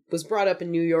who was brought up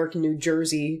in New York and New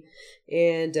Jersey,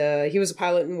 and he was a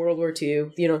pilot in World War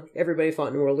II. Everybody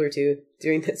fought in World War II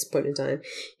during this point in time.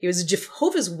 He was a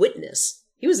Jehovah's Witness.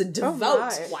 He was a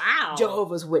devout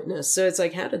Jehovah's Witness. So it's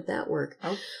like, how did that work?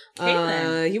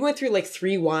 He went through like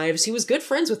 3 wives. He was good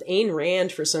friends with Ayn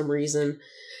Rand for some reason.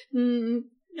 Sure.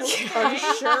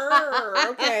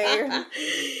 Okay.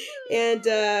 And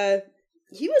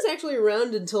he was actually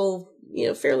around until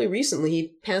fairly recently.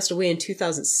 He passed away in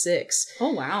 2006.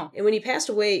 Oh, wow. And when he passed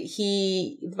away,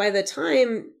 by the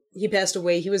time he passed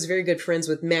away, he was very good friends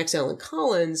with Max Allan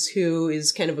Collins, who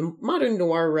is kind of a modern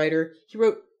noir writer. He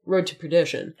wrote Road to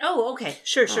Perdition. Oh, okay.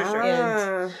 Sure.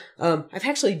 And I've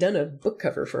actually done a book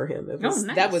cover for him. Nice.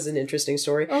 That was an interesting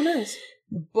story. Oh, nice.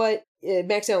 But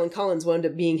Max Allan Collins wound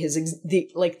up being the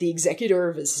executor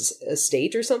of his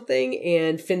estate or something,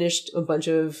 and finished a bunch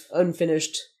of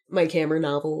unfinished Mike Hammer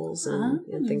novels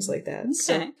and things like that. Okay.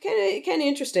 So kind of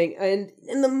interesting. And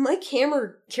the Mike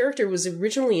Hammer character was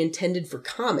originally intended for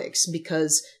comics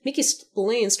because Mickey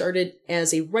Spillane started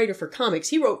as a writer for comics.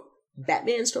 He wrote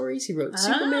Batman stories. He wrote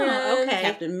Superman,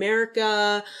 Captain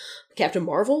America, Captain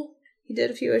Marvel. He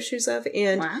did a few issues of,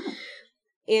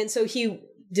 and so he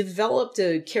developed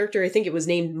a character. I think it was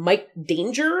named Mike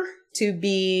Danger to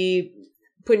be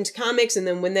put into comics. And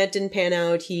then when that didn't pan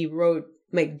out, he wrote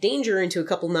Mike Danger into a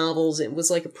couple novels. It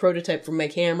was like a prototype for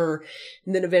Mike Hammer,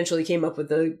 and then eventually came up with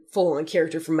a full-on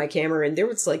character from Mike Hammer, and there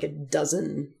was like a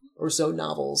dozen or so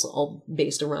novels all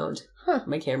based around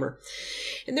Mike Hammer.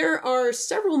 And there are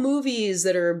several movies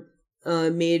that are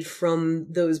made from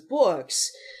those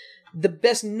books. The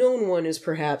best known one is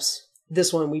perhaps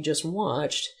this one we just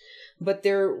watched, but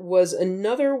there was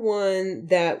another one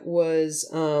that was,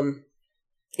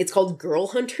 it's called Girl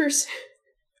Hunters.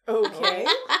 Okay.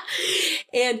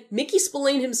 And Mickey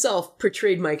Spillane himself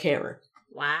portrayed Mike Hammer.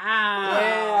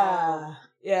 Wow.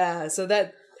 Yeah. So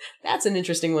that's an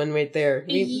interesting one right there.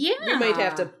 We might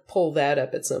have to pull that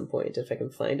up at some point if I can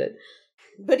find it.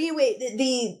 But anyway,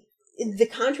 the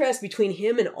contrast between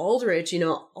him and Aldrich,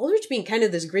 Aldrich being kind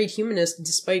of this great humanist,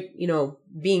 despite,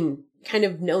 being kind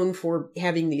of known for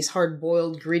having these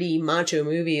hard-boiled, gritty, macho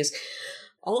movies,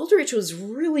 Aldrich was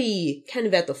really kind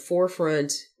of at the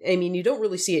forefront. I mean, you don't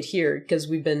really see it here because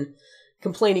we've been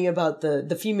complaining about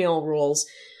the female roles.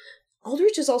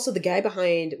 Aldrich is also the guy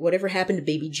behind Whatever Happened to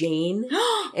Baby Jane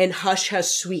and Hush Hush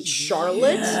Sweet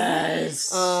Charlotte.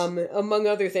 Yes. Among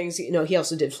other things, he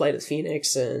also did Flight of the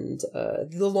Phoenix and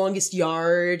The Longest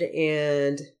Yard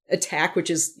and Attack, which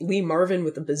is Lee Marvin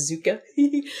with a bazooka.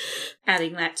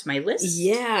 Adding that to my list.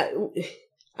 Yeah.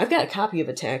 I've got a copy of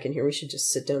Attack in here. We should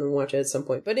just sit down and watch it at some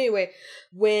point. But anyway,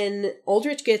 when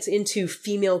Aldrich gets into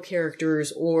female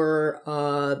characters or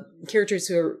characters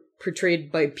who are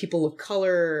portrayed by people of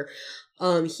color,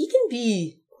 he can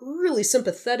be really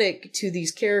sympathetic to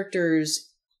these characters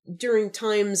during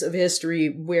times of history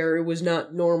where it was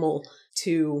not normal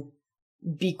to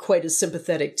be quite as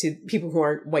sympathetic to people who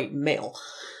aren't white and male.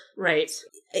 Right.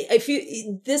 I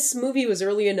feel this movie was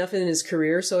early enough in his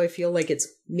career, so I feel like it's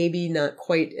maybe not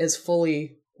quite as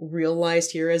fully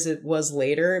realized here as it was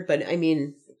later. But I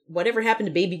mean, Whatever Happened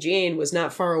to Baby Jane was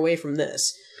not far away from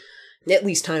this, at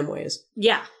least time-wise.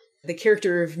 Yeah. The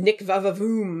character of Nick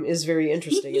Vavavoom is very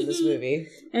interesting in this movie.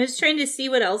 I was trying to see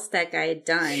what else that guy had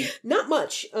done. Not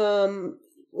much.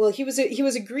 Well, he was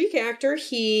a Greek actor.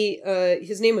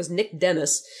 His name was Nick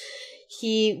Dennis.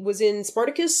 He was in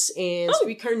Spartacus and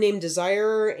Streetcar Named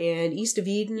Desire and East of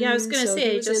Eden. Yeah, I was going to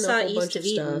say, I just saw East of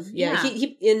Eden. Stuff. Yeah,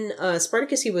 he in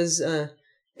Spartacus he was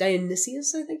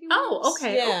Dionysius, I think he was. Oh,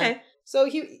 okay, yeah. Okay. So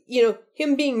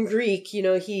him being Greek,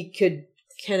 he could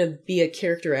kind of be a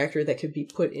character actor that could be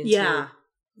put into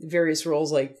various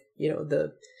roles, like, I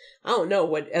don't know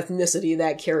what ethnicity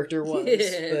that character was,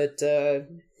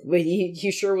 but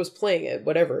he sure was playing it,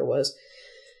 whatever it was.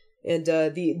 And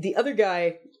the other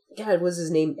guy, God, was his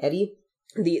name Eddie?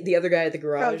 The other guy at the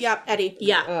garage. Oh, yeah, Eddie.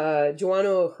 Yeah.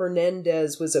 Joano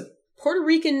Hernandez was a Puerto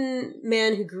Rican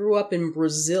man who grew up in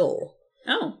Brazil.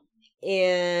 Oh.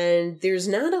 And there's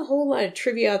not a whole lot of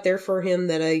trivia out there for him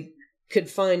that I could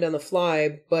find on the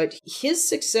fly, but his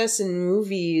success in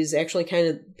movies actually kind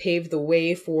of paved the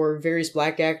way for various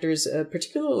black actors,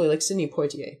 particularly like Sidney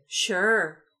Poitier.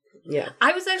 Sure. Yeah.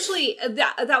 I was actually,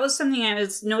 that was something I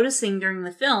was noticing during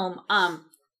the film.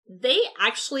 They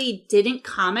actually didn't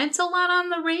comment a lot on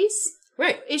the race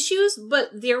issues, but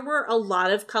there were a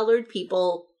lot of colored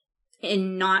people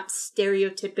and not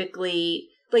stereotypically...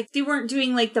 Like, they weren't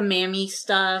doing, like, the mammy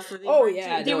stuff. Or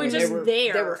they were just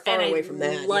there. They were far away from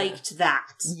that. I liked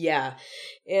that. Yeah.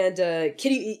 And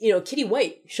Kitty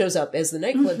White shows up as the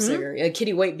nightclub singer.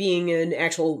 Kitty White being an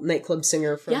actual nightclub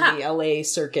singer from the LA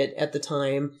circuit at the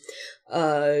time.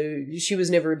 She was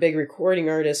never a big recording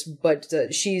artist, but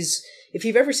she's... If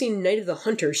you've ever seen Night of the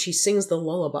Hunter, she sings the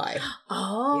lullaby.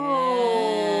 Oh.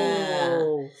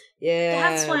 Yeah.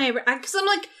 That's why because I'm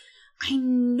like... I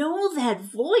know that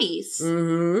voice.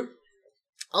 Mm-hmm.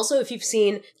 Also, if you've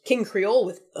seen King Creole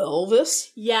with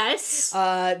Elvis. Yes.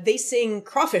 They sing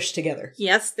Crawfish together.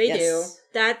 Yes, they do.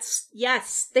 That's,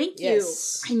 thank you.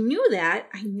 I knew that.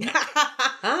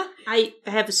 I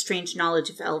have a strange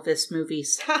knowledge of Elvis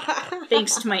movies.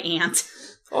 Thanks to my aunt.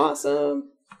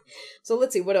 Awesome. So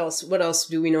let's see, what else? What else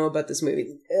do we know about this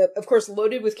movie? Of course,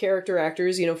 loaded with character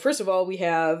actors. You know, first of all, we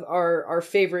have our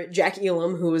favorite Jack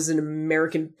Elam, who is an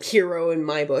American hero in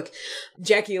my book.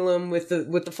 Jack Elam with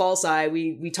the false eye.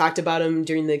 We talked about him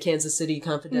during the Kansas City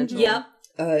Confidential. Yep.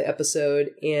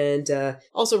 Episode, and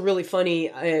also really funny,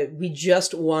 we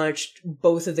just watched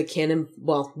both of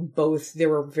the there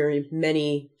were very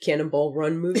many Cannonball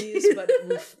Run movies, but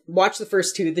we've watched the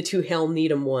first two, the two Hal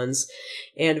Needham ones,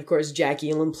 and of course Jack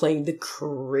Elam playing the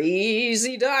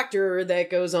crazy doctor that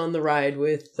goes on the ride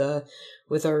with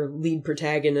our lead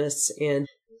protagonists, and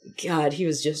God, he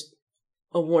was just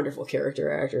a wonderful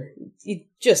character actor. He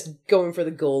just going for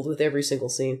the gold with every single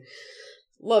scene.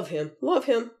 Love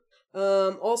him.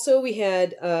 Also, we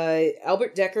had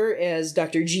Albert Decker as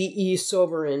Dr. G.E.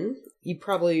 Soberin. You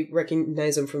probably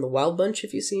recognize him from The Wild Bunch,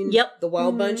 if you've seen The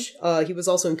Wild Bunch. He was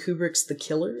also in Kubrick's The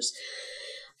Killers.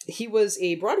 He was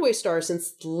a Broadway star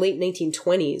since the late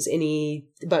 1920s, and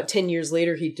about 10 years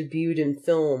later, he debuted in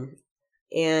film.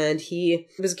 And he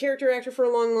was a character actor for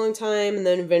a long, long time, and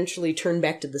then eventually turned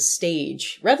back to the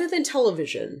stage, rather than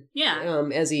television. Yeah.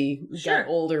 As he got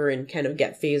older and kind of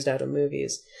got phased out of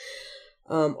movies.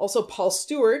 Also, Paul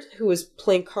Stewart, who was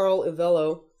playing Carl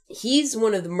Ivello, he's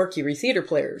one of the Mercury Theater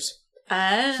players.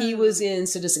 Oh. He was in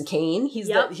Citizen Kane. He's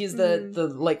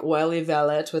the like wily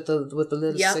valet with the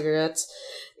little cigarettes,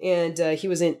 and he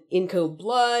was in Cold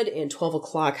Blood and 12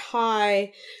 O'Clock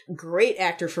High. Great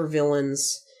actor for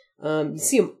villains. You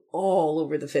see him all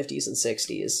over the 50s and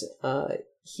 60s.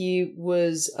 He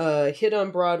was hit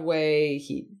on Broadway.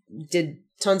 He did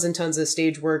tons and tons of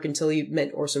stage work until he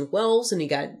met Orson Welles, and he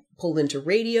got pulled into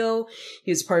radio.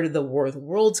 He was part of the War of the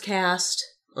Worlds cast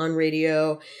on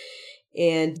radio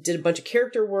and did a bunch of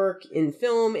character work in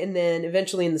film. And then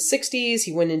eventually in the 60s,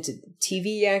 he went into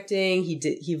TV acting.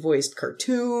 He voiced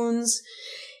cartoons,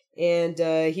 and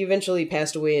he eventually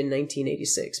passed away in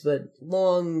 1986, but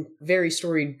long, very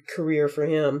storied career for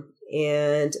him.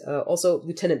 And also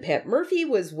Lieutenant Pat Murphy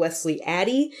was Wesley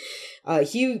Addy.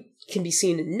 He can be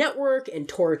seen in Network and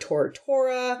Tora Tora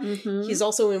Tora. Mm-hmm. He's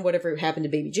also in Whatever Happened to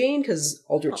Baby Jane because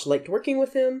Aldrich liked working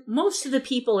with him. Most of the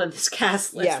people in this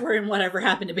cast list were in Whatever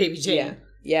Happened to Baby Jane.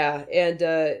 Yeah. And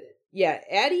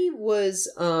Addy was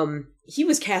he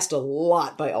was cast a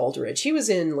lot by Aldrich. He was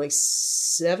in like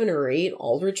 7 or 8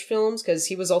 Aldrich films because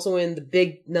he was also in The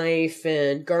Big Knife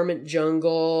and Garment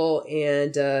Jungle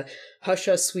and Hush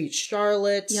Hush Sweet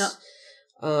Charlotte.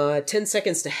 10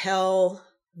 Seconds to Hell.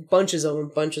 Bunches of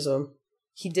them.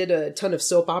 He did a ton of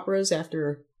soap operas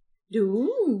after the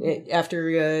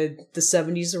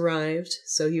 70s arrived,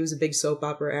 so he was a big soap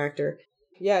opera actor.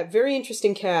 Yeah, very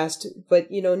interesting cast, but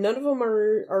none of them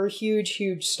are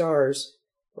huge stars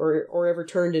or ever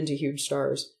turned into huge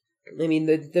stars. I mean,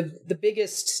 the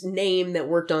biggest name that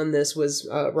worked on this was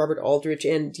Robert Aldrich,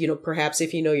 and perhaps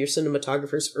if you know your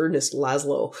cinematographers, Ernst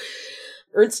Laszlo.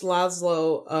 Ernst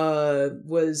Laszlo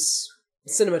was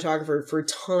cinematographer for a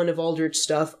ton of Aldrich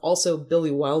stuff, also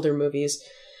Billy Wilder movies.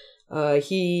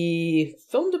 He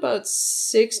filmed about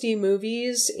 60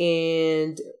 movies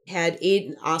and had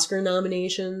 8 Oscar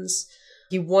nominations.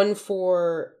 He won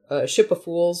for Ship of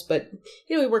Fools, but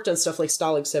he worked on stuff like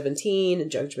Stalag 17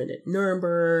 and Judgment at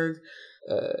Nuremberg,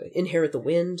 Inherit the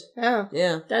Wind. Oh,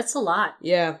 yeah, that's a lot.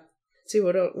 Yeah. Let's see,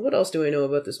 what else do I know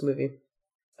about this movie?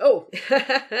 Oh,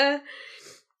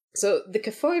 so the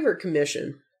Kefauver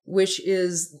Commission, which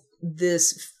is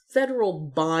this federal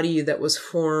body that was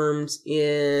formed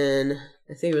in,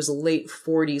 I think it was the late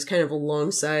 40s, kind of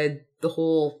alongside the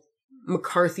whole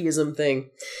McCarthyism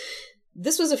thing.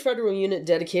 This was a federal unit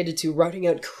dedicated to rooting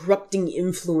out corrupting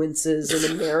influences in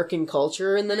American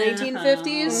culture in the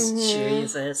 1950s.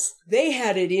 Jesus. They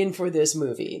had it in for this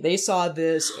movie. They saw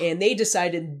this and they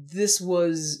decided this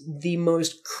was the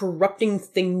most corrupting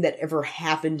thing that ever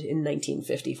happened in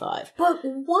 1955. But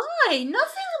why?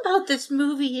 Nothing about this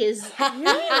movie is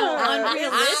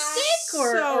unrealistic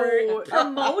or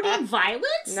promoting violence?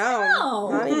 No,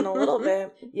 not even a little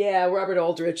bit. Yeah, Robert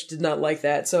Aldrich did not like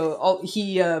that. So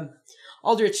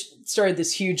Aldrich started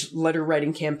this huge letter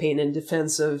writing campaign in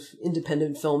defense of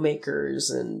independent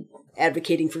filmmakers and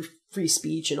advocating for free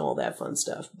speech and all that fun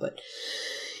stuff. But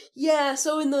yeah,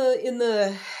 so in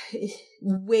the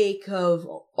wake of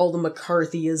all the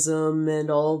McCarthyism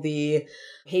and all the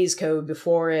Hays Code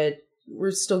before it, we're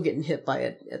still getting hit by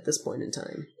it at this point in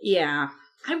time. Yeah.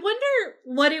 I wonder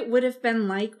what it would have been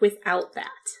like without that.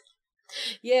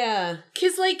 Yeah.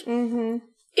 'Cause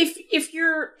if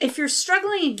you're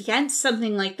struggling against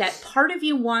something like that, part of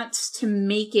you wants to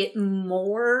make it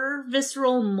more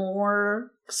visceral,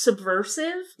 more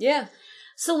subversive. Yeah.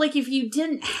 So, like, if you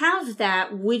didn't have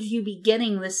that, would you be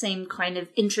getting the same kind of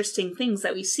interesting things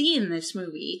that we see in this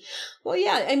movie? Well,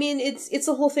 yeah, I mean, it's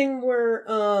a whole thing where,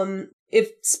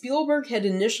 if Spielberg had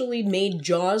initially made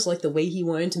Jaws like the way he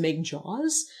wanted to make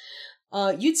Jaws,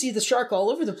 you'd see the shark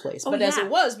all over the place. But as it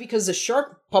was, because the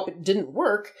shark puppet didn't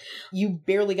work, you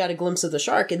barely got a glimpse of the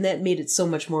shark, and that made it so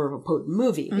much more of a potent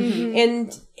movie. Mm-hmm.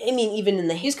 And, I mean, even in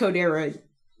the Hays Code era,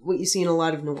 what you see in a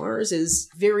lot of noirs is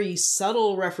very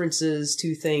subtle references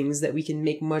to things that we can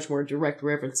make much more direct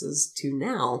references to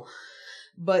now.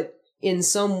 But in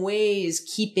some ways,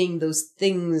 keeping those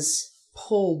things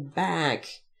pulled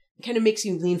back kind of makes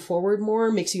you lean forward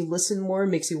more, makes you listen more,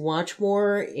 makes you watch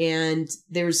more, and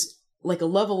there's like a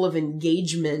level of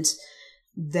engagement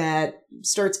that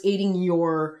starts aiding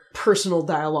your personal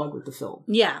dialogue with the film.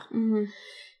 Yeah. Mm-hmm.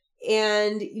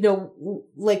 And, you know,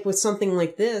 like with something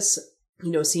like this, you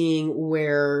know, seeing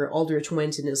where Aldrich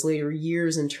went in his later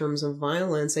years in terms of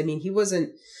violence, I mean, he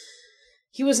wasn't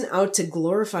out to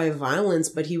glorify violence,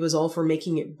 but he was all for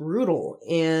making it brutal.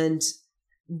 And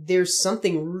there's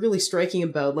something really striking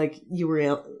about, like you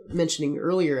were mentioning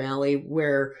earlier, Allie,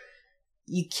 where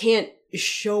you can't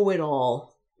show it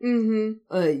all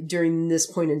during this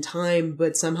point in time,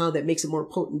 but somehow that makes it more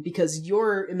potent because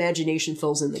your imagination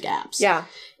fills in the gaps. Yeah.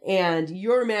 And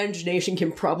your imagination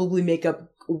can probably make up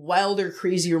wilder,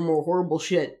 crazier, more horrible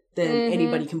shit than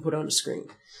anybody can put on a screen.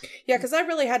 Yeah, because I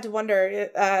really had to wonder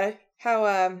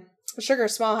how Sugar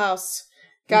Smallhouse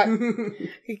got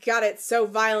he got it so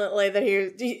violently that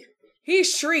he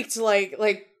shrieked like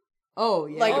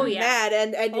mad,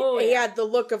 and he had the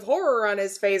look of horror on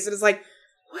his face, and it's like,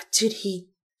 what did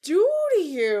he do to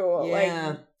you? Yeah.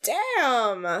 Like,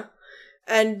 damn.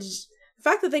 And the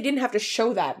fact that they didn't have to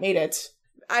show that made it.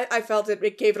 I felt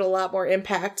it gave it a lot more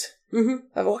impact.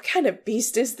 Mm-hmm. Of what kind of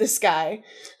beast is this guy?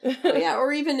 Yeah,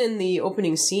 or even in the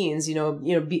opening scenes,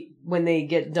 when they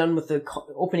get done with the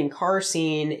opening car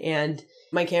scene and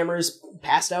Mike Hammer's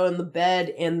passed out in the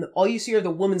bed and all you see are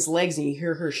the woman's legs and you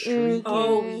hear her shrieking.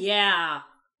 Oh, yeah.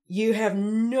 You have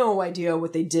no idea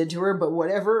what they did to her, but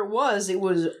whatever it was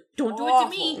Don't do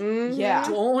awful. It to me. Mm-hmm. Yeah.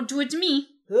 Don't do it to me.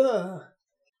 Ugh.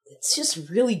 It's just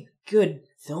really good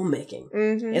filmmaking.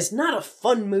 Mm-hmm. It's not a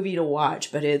fun movie to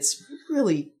watch, but it's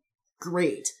really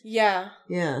great. Yeah.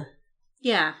 Yeah.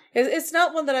 Yeah. It's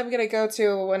not one that I'm going to go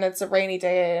to when it's a rainy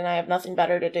day and I have nothing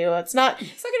better to do. It's not going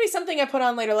to be something I put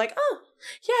on later like, oh,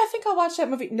 yeah, I think I'll watch that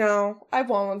movie. No, I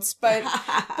won't. But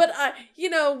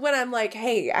when I'm like,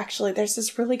 hey, actually, there's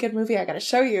this really good movie I got to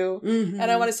show you, and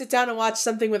I want to sit down and watch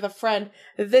something with a friend,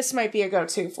 this might be a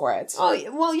go-to for it. Oh,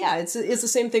 well, yeah, it's the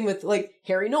same thing with, like,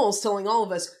 Harry Knowles telling all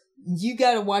of us, you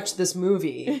got to watch this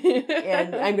movie,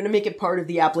 and I'm going to make it part of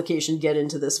the application to get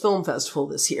into this film festival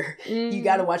this year. You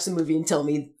got to watch the movie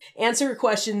and answer a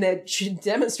question that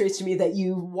demonstrates to me that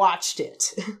you watched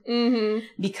it.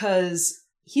 Because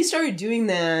he started doing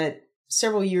that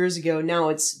several years ago. Now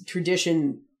it's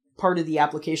tradition. Part of the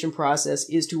application process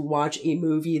is to watch a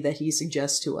movie that he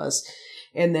suggests to us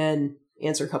and then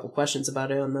answer a couple questions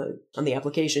about it on the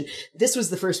application. This was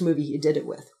the first movie he did it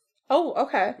with. Oh,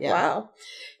 okay. Yeah. Wow.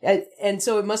 And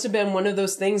so it must have been one of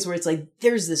those things where it's like,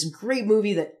 there's this great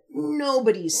movie that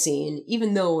nobody's seen,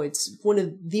 even though it's one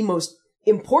of the most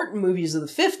important movies of the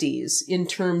 50s in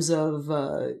terms of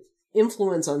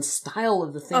influence on style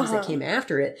of the things that came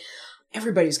after it.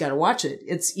 Everybody's got to watch it.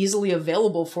 It's easily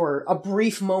available for a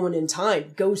brief moment in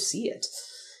time. Go see it.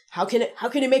 How can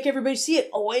it make everybody see it?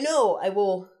 Oh, I know. I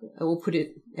will put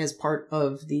it as part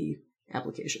of the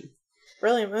application.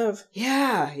 Brilliant move.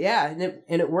 Yeah. And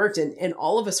it worked. And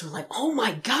all of us were like, oh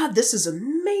my God, this is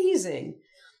amazing.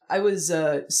 I was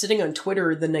sitting on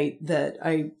Twitter the night that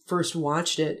I first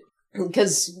watched it,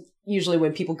 because usually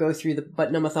when people go through the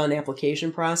Button-A-Mathon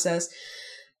application process,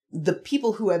 the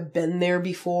people who have been there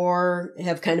before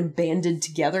have kind of banded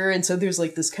together. And so there's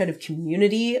like this kind of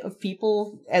community of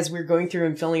people as we're going through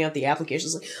and filling out the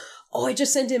applications. Like, oh, I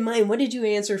just sent in mine. What did you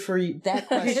answer for that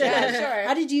question? Yeah, sure.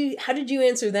 How did you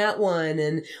answer that one?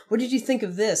 And what did you think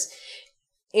of this?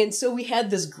 And so we had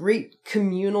this great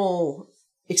communal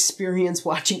experience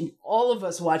all of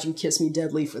us watching Kiss Me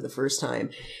Deadly for the first time.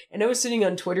 And I was sitting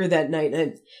on Twitter that night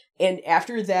and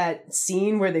after that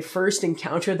scene where they first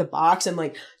encounter the box, I'm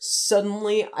like,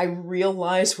 suddenly I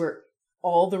realized where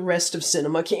all the rest of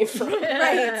cinema came from.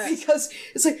 Right? Because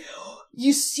it's like,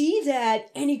 you see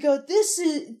that and you go, this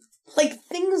is like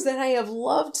things that I have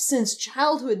loved since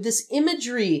childhood, this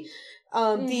imagery,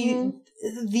 these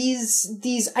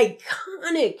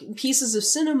iconic pieces of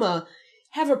cinema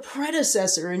have a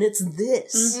predecessor, and it's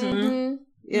this. Mm-hmm.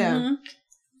 Yeah. Mm-hmm.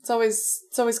 It's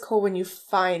always cool when you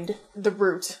find the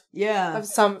root of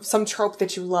some trope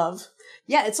that you love.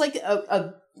 Yeah, it's like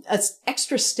a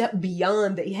extra step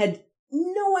beyond that you had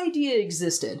no idea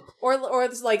existed. Or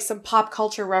there's like some pop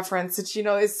culture reference that, you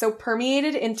know, is so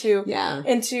permeated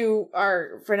into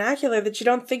our vernacular that you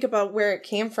don't think about where it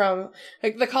came from.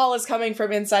 Like, the call is coming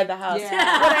from inside the house. Yeah.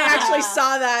 When I actually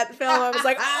saw that film, I was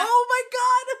like, oh my God!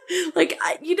 Like,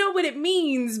 you know what it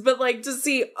means, but like to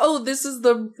see, this is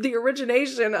the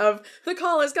origination of the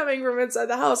call is coming from inside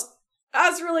the house.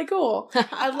 That's really cool.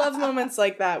 I love moments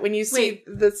like that when you see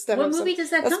the stuff. What movie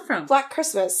does that come from? Black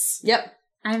Christmas. Yep.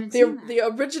 I haven't seen that. The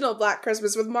original Black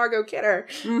Christmas with Margot Kidder.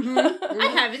 Mm-hmm. I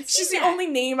haven't seen She's the only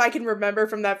name I can remember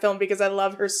from that film because I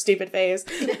love her stupid face.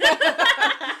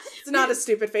 It's not a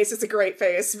stupid face, it's a great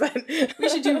face, but we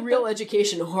should do real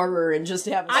education horror and just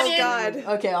have God.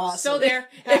 Okay, awesome. So there.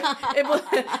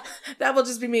 That will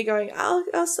just be me going, I'll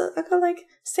go like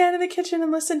stand in the kitchen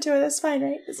and listen to it. That's fine,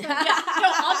 right? That's fine. Yeah,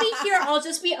 no, I'll be here. I'll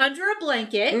just be under a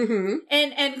blanket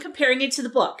and comparing it to the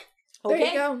book. Okay?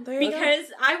 There you go.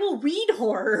 Because I will read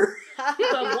horror,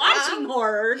 but watching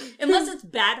horror, unless it's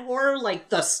bad horror like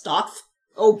The Stuff.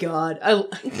 Oh God, I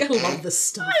love The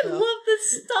Stuff. I love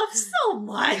this stuff so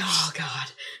much. Oh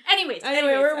God. Anyway,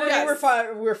 we're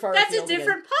far. That's a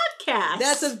different podcast.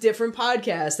 That's a different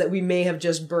podcast that we may have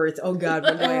just birthed. Oh God,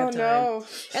 when do I have time? No.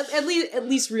 At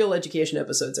least real education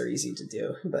episodes are easy to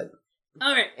do, but.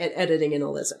 All right. And editing and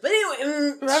all that stuff. But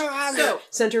anyway, so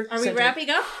Center. Are we wrapping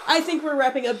up? I think we're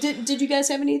wrapping up. Did you guys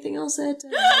have anything else that?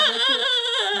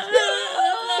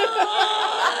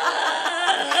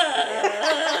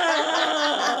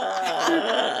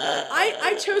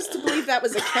 I chose to believe that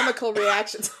was a chemical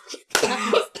reaction.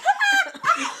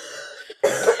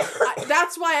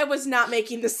 That's why I was not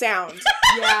making the sound.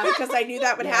 Yeah, because I knew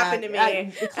that would happen to me.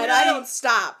 And I don't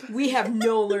stop. We have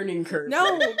no learning curve.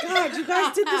 No, God, you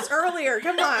guys did this earlier.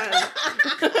 Come on. I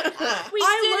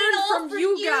learned from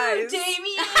you guys.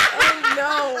 Damien.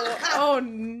 Oh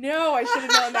no, I should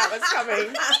have known that was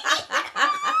coming.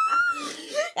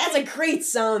 That's a great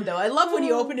sound, though. I love when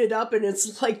you open it up and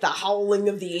it's like the howling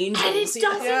of the angels. And it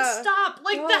doesn't stop.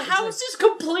 Like, the house is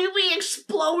completely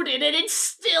exploded and it's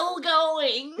still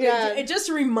going. Yeah. It just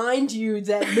reminds you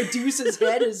that Medusa's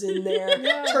head is in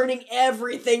there, turning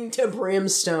everything to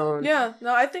brimstone. Yeah.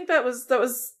 No, I think that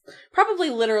was probably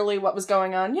literally what was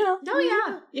going on, you know. Oh,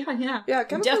 yeah. Yeah. Yeah,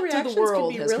 chemical reactions can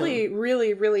be really,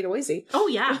 really, really noisy. Oh,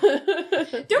 yeah.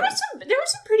 There were some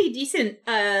pretty decent,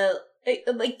 use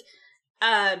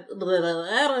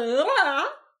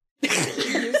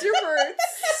your words.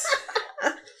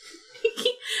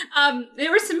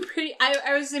 There were some pretty.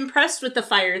 I was impressed with the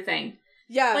fire thing.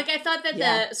 Yeah, like I thought that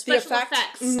the special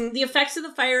effects, the effects of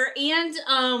the fire, and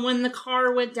when the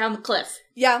car went down the cliff.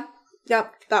 Yeah,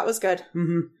 that was good.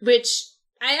 Which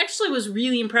I actually was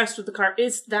really impressed with the car.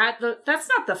 Is that's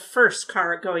not the first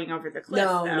car going over the cliff?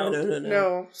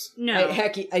 No.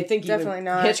 Heck, I think definitely even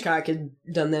not. Hitchcock had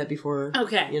done that before.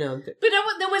 Okay, you know, but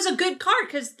that was a good car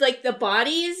because like the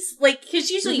bodies, like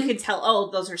because usually you can tell,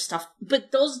 those are stuffed,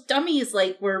 but those dummies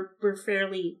like were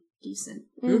fairly decent.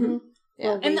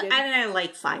 Yeah, and I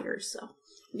like fires, so.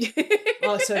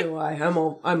 So do I. I'm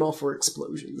all for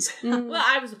explosions. Well,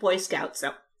 I was a Boy Scout,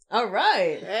 so. All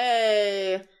right.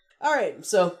 Hey. All right,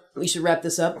 so we should wrap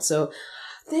this up. So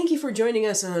thank you for joining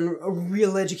us on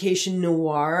Real Education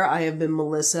Noir. I have been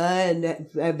Melissa, and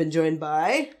I've been joined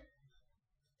by...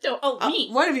 me.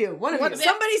 One of you.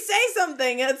 Somebody say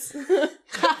something. It's.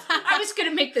 I was going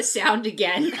to make the sound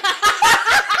again.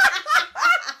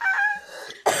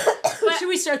 Should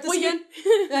we start this again?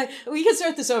 We can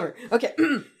start this over. Okay.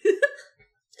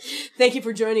 Thank you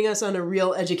for joining us on A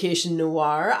Real Education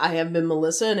Noir. I have been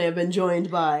Melissa, and I have been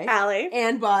joined by... Allie.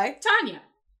 And by... Tanya.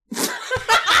 She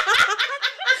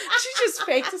just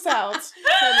faked us out.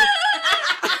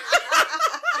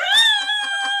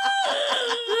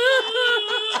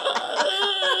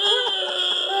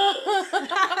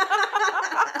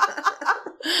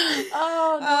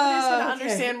 Nobody's going to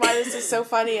understand why this is so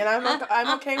funny, and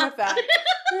I'm okay with that.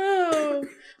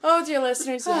 Oh, dear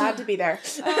listeners, you had to be there.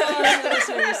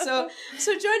 Listeners, so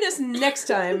join us next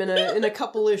time in a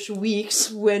couple-ish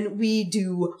weeks when we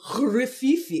do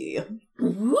Rififi.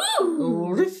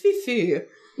 Woo! Rififi.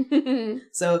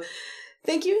 So,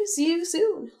 thank you. See you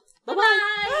soon. Bye-bye.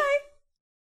 Bye.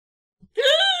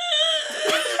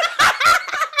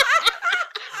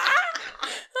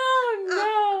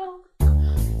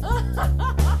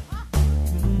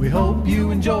 We hope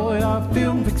you enjoyed our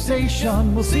film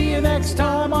fixation. We'll see you next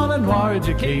time on A Noir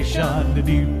Education.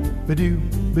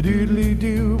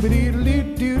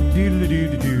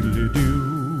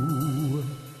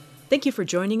 Thank Thank you for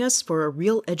joining us for A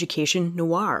Real Education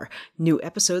Noir. New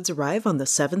episodes arrive on the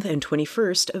 7th and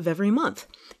 21st of every month.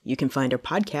 You can find our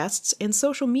podcasts and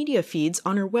social media feeds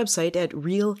on our website at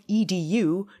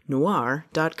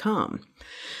realedunoir.com.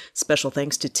 Special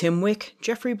thanks to Tim Wick,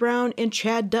 Jeffrey Brown, and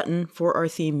Chad Dutton for our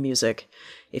theme music.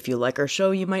 If you like our show,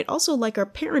 you might also like our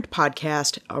parent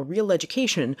podcast, A Real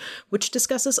Education, which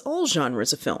discusses all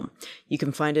genres of film. You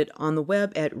can find it on the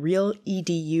web at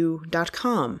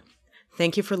realedu.com.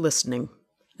 Thank you for listening.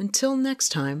 Until next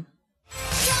time.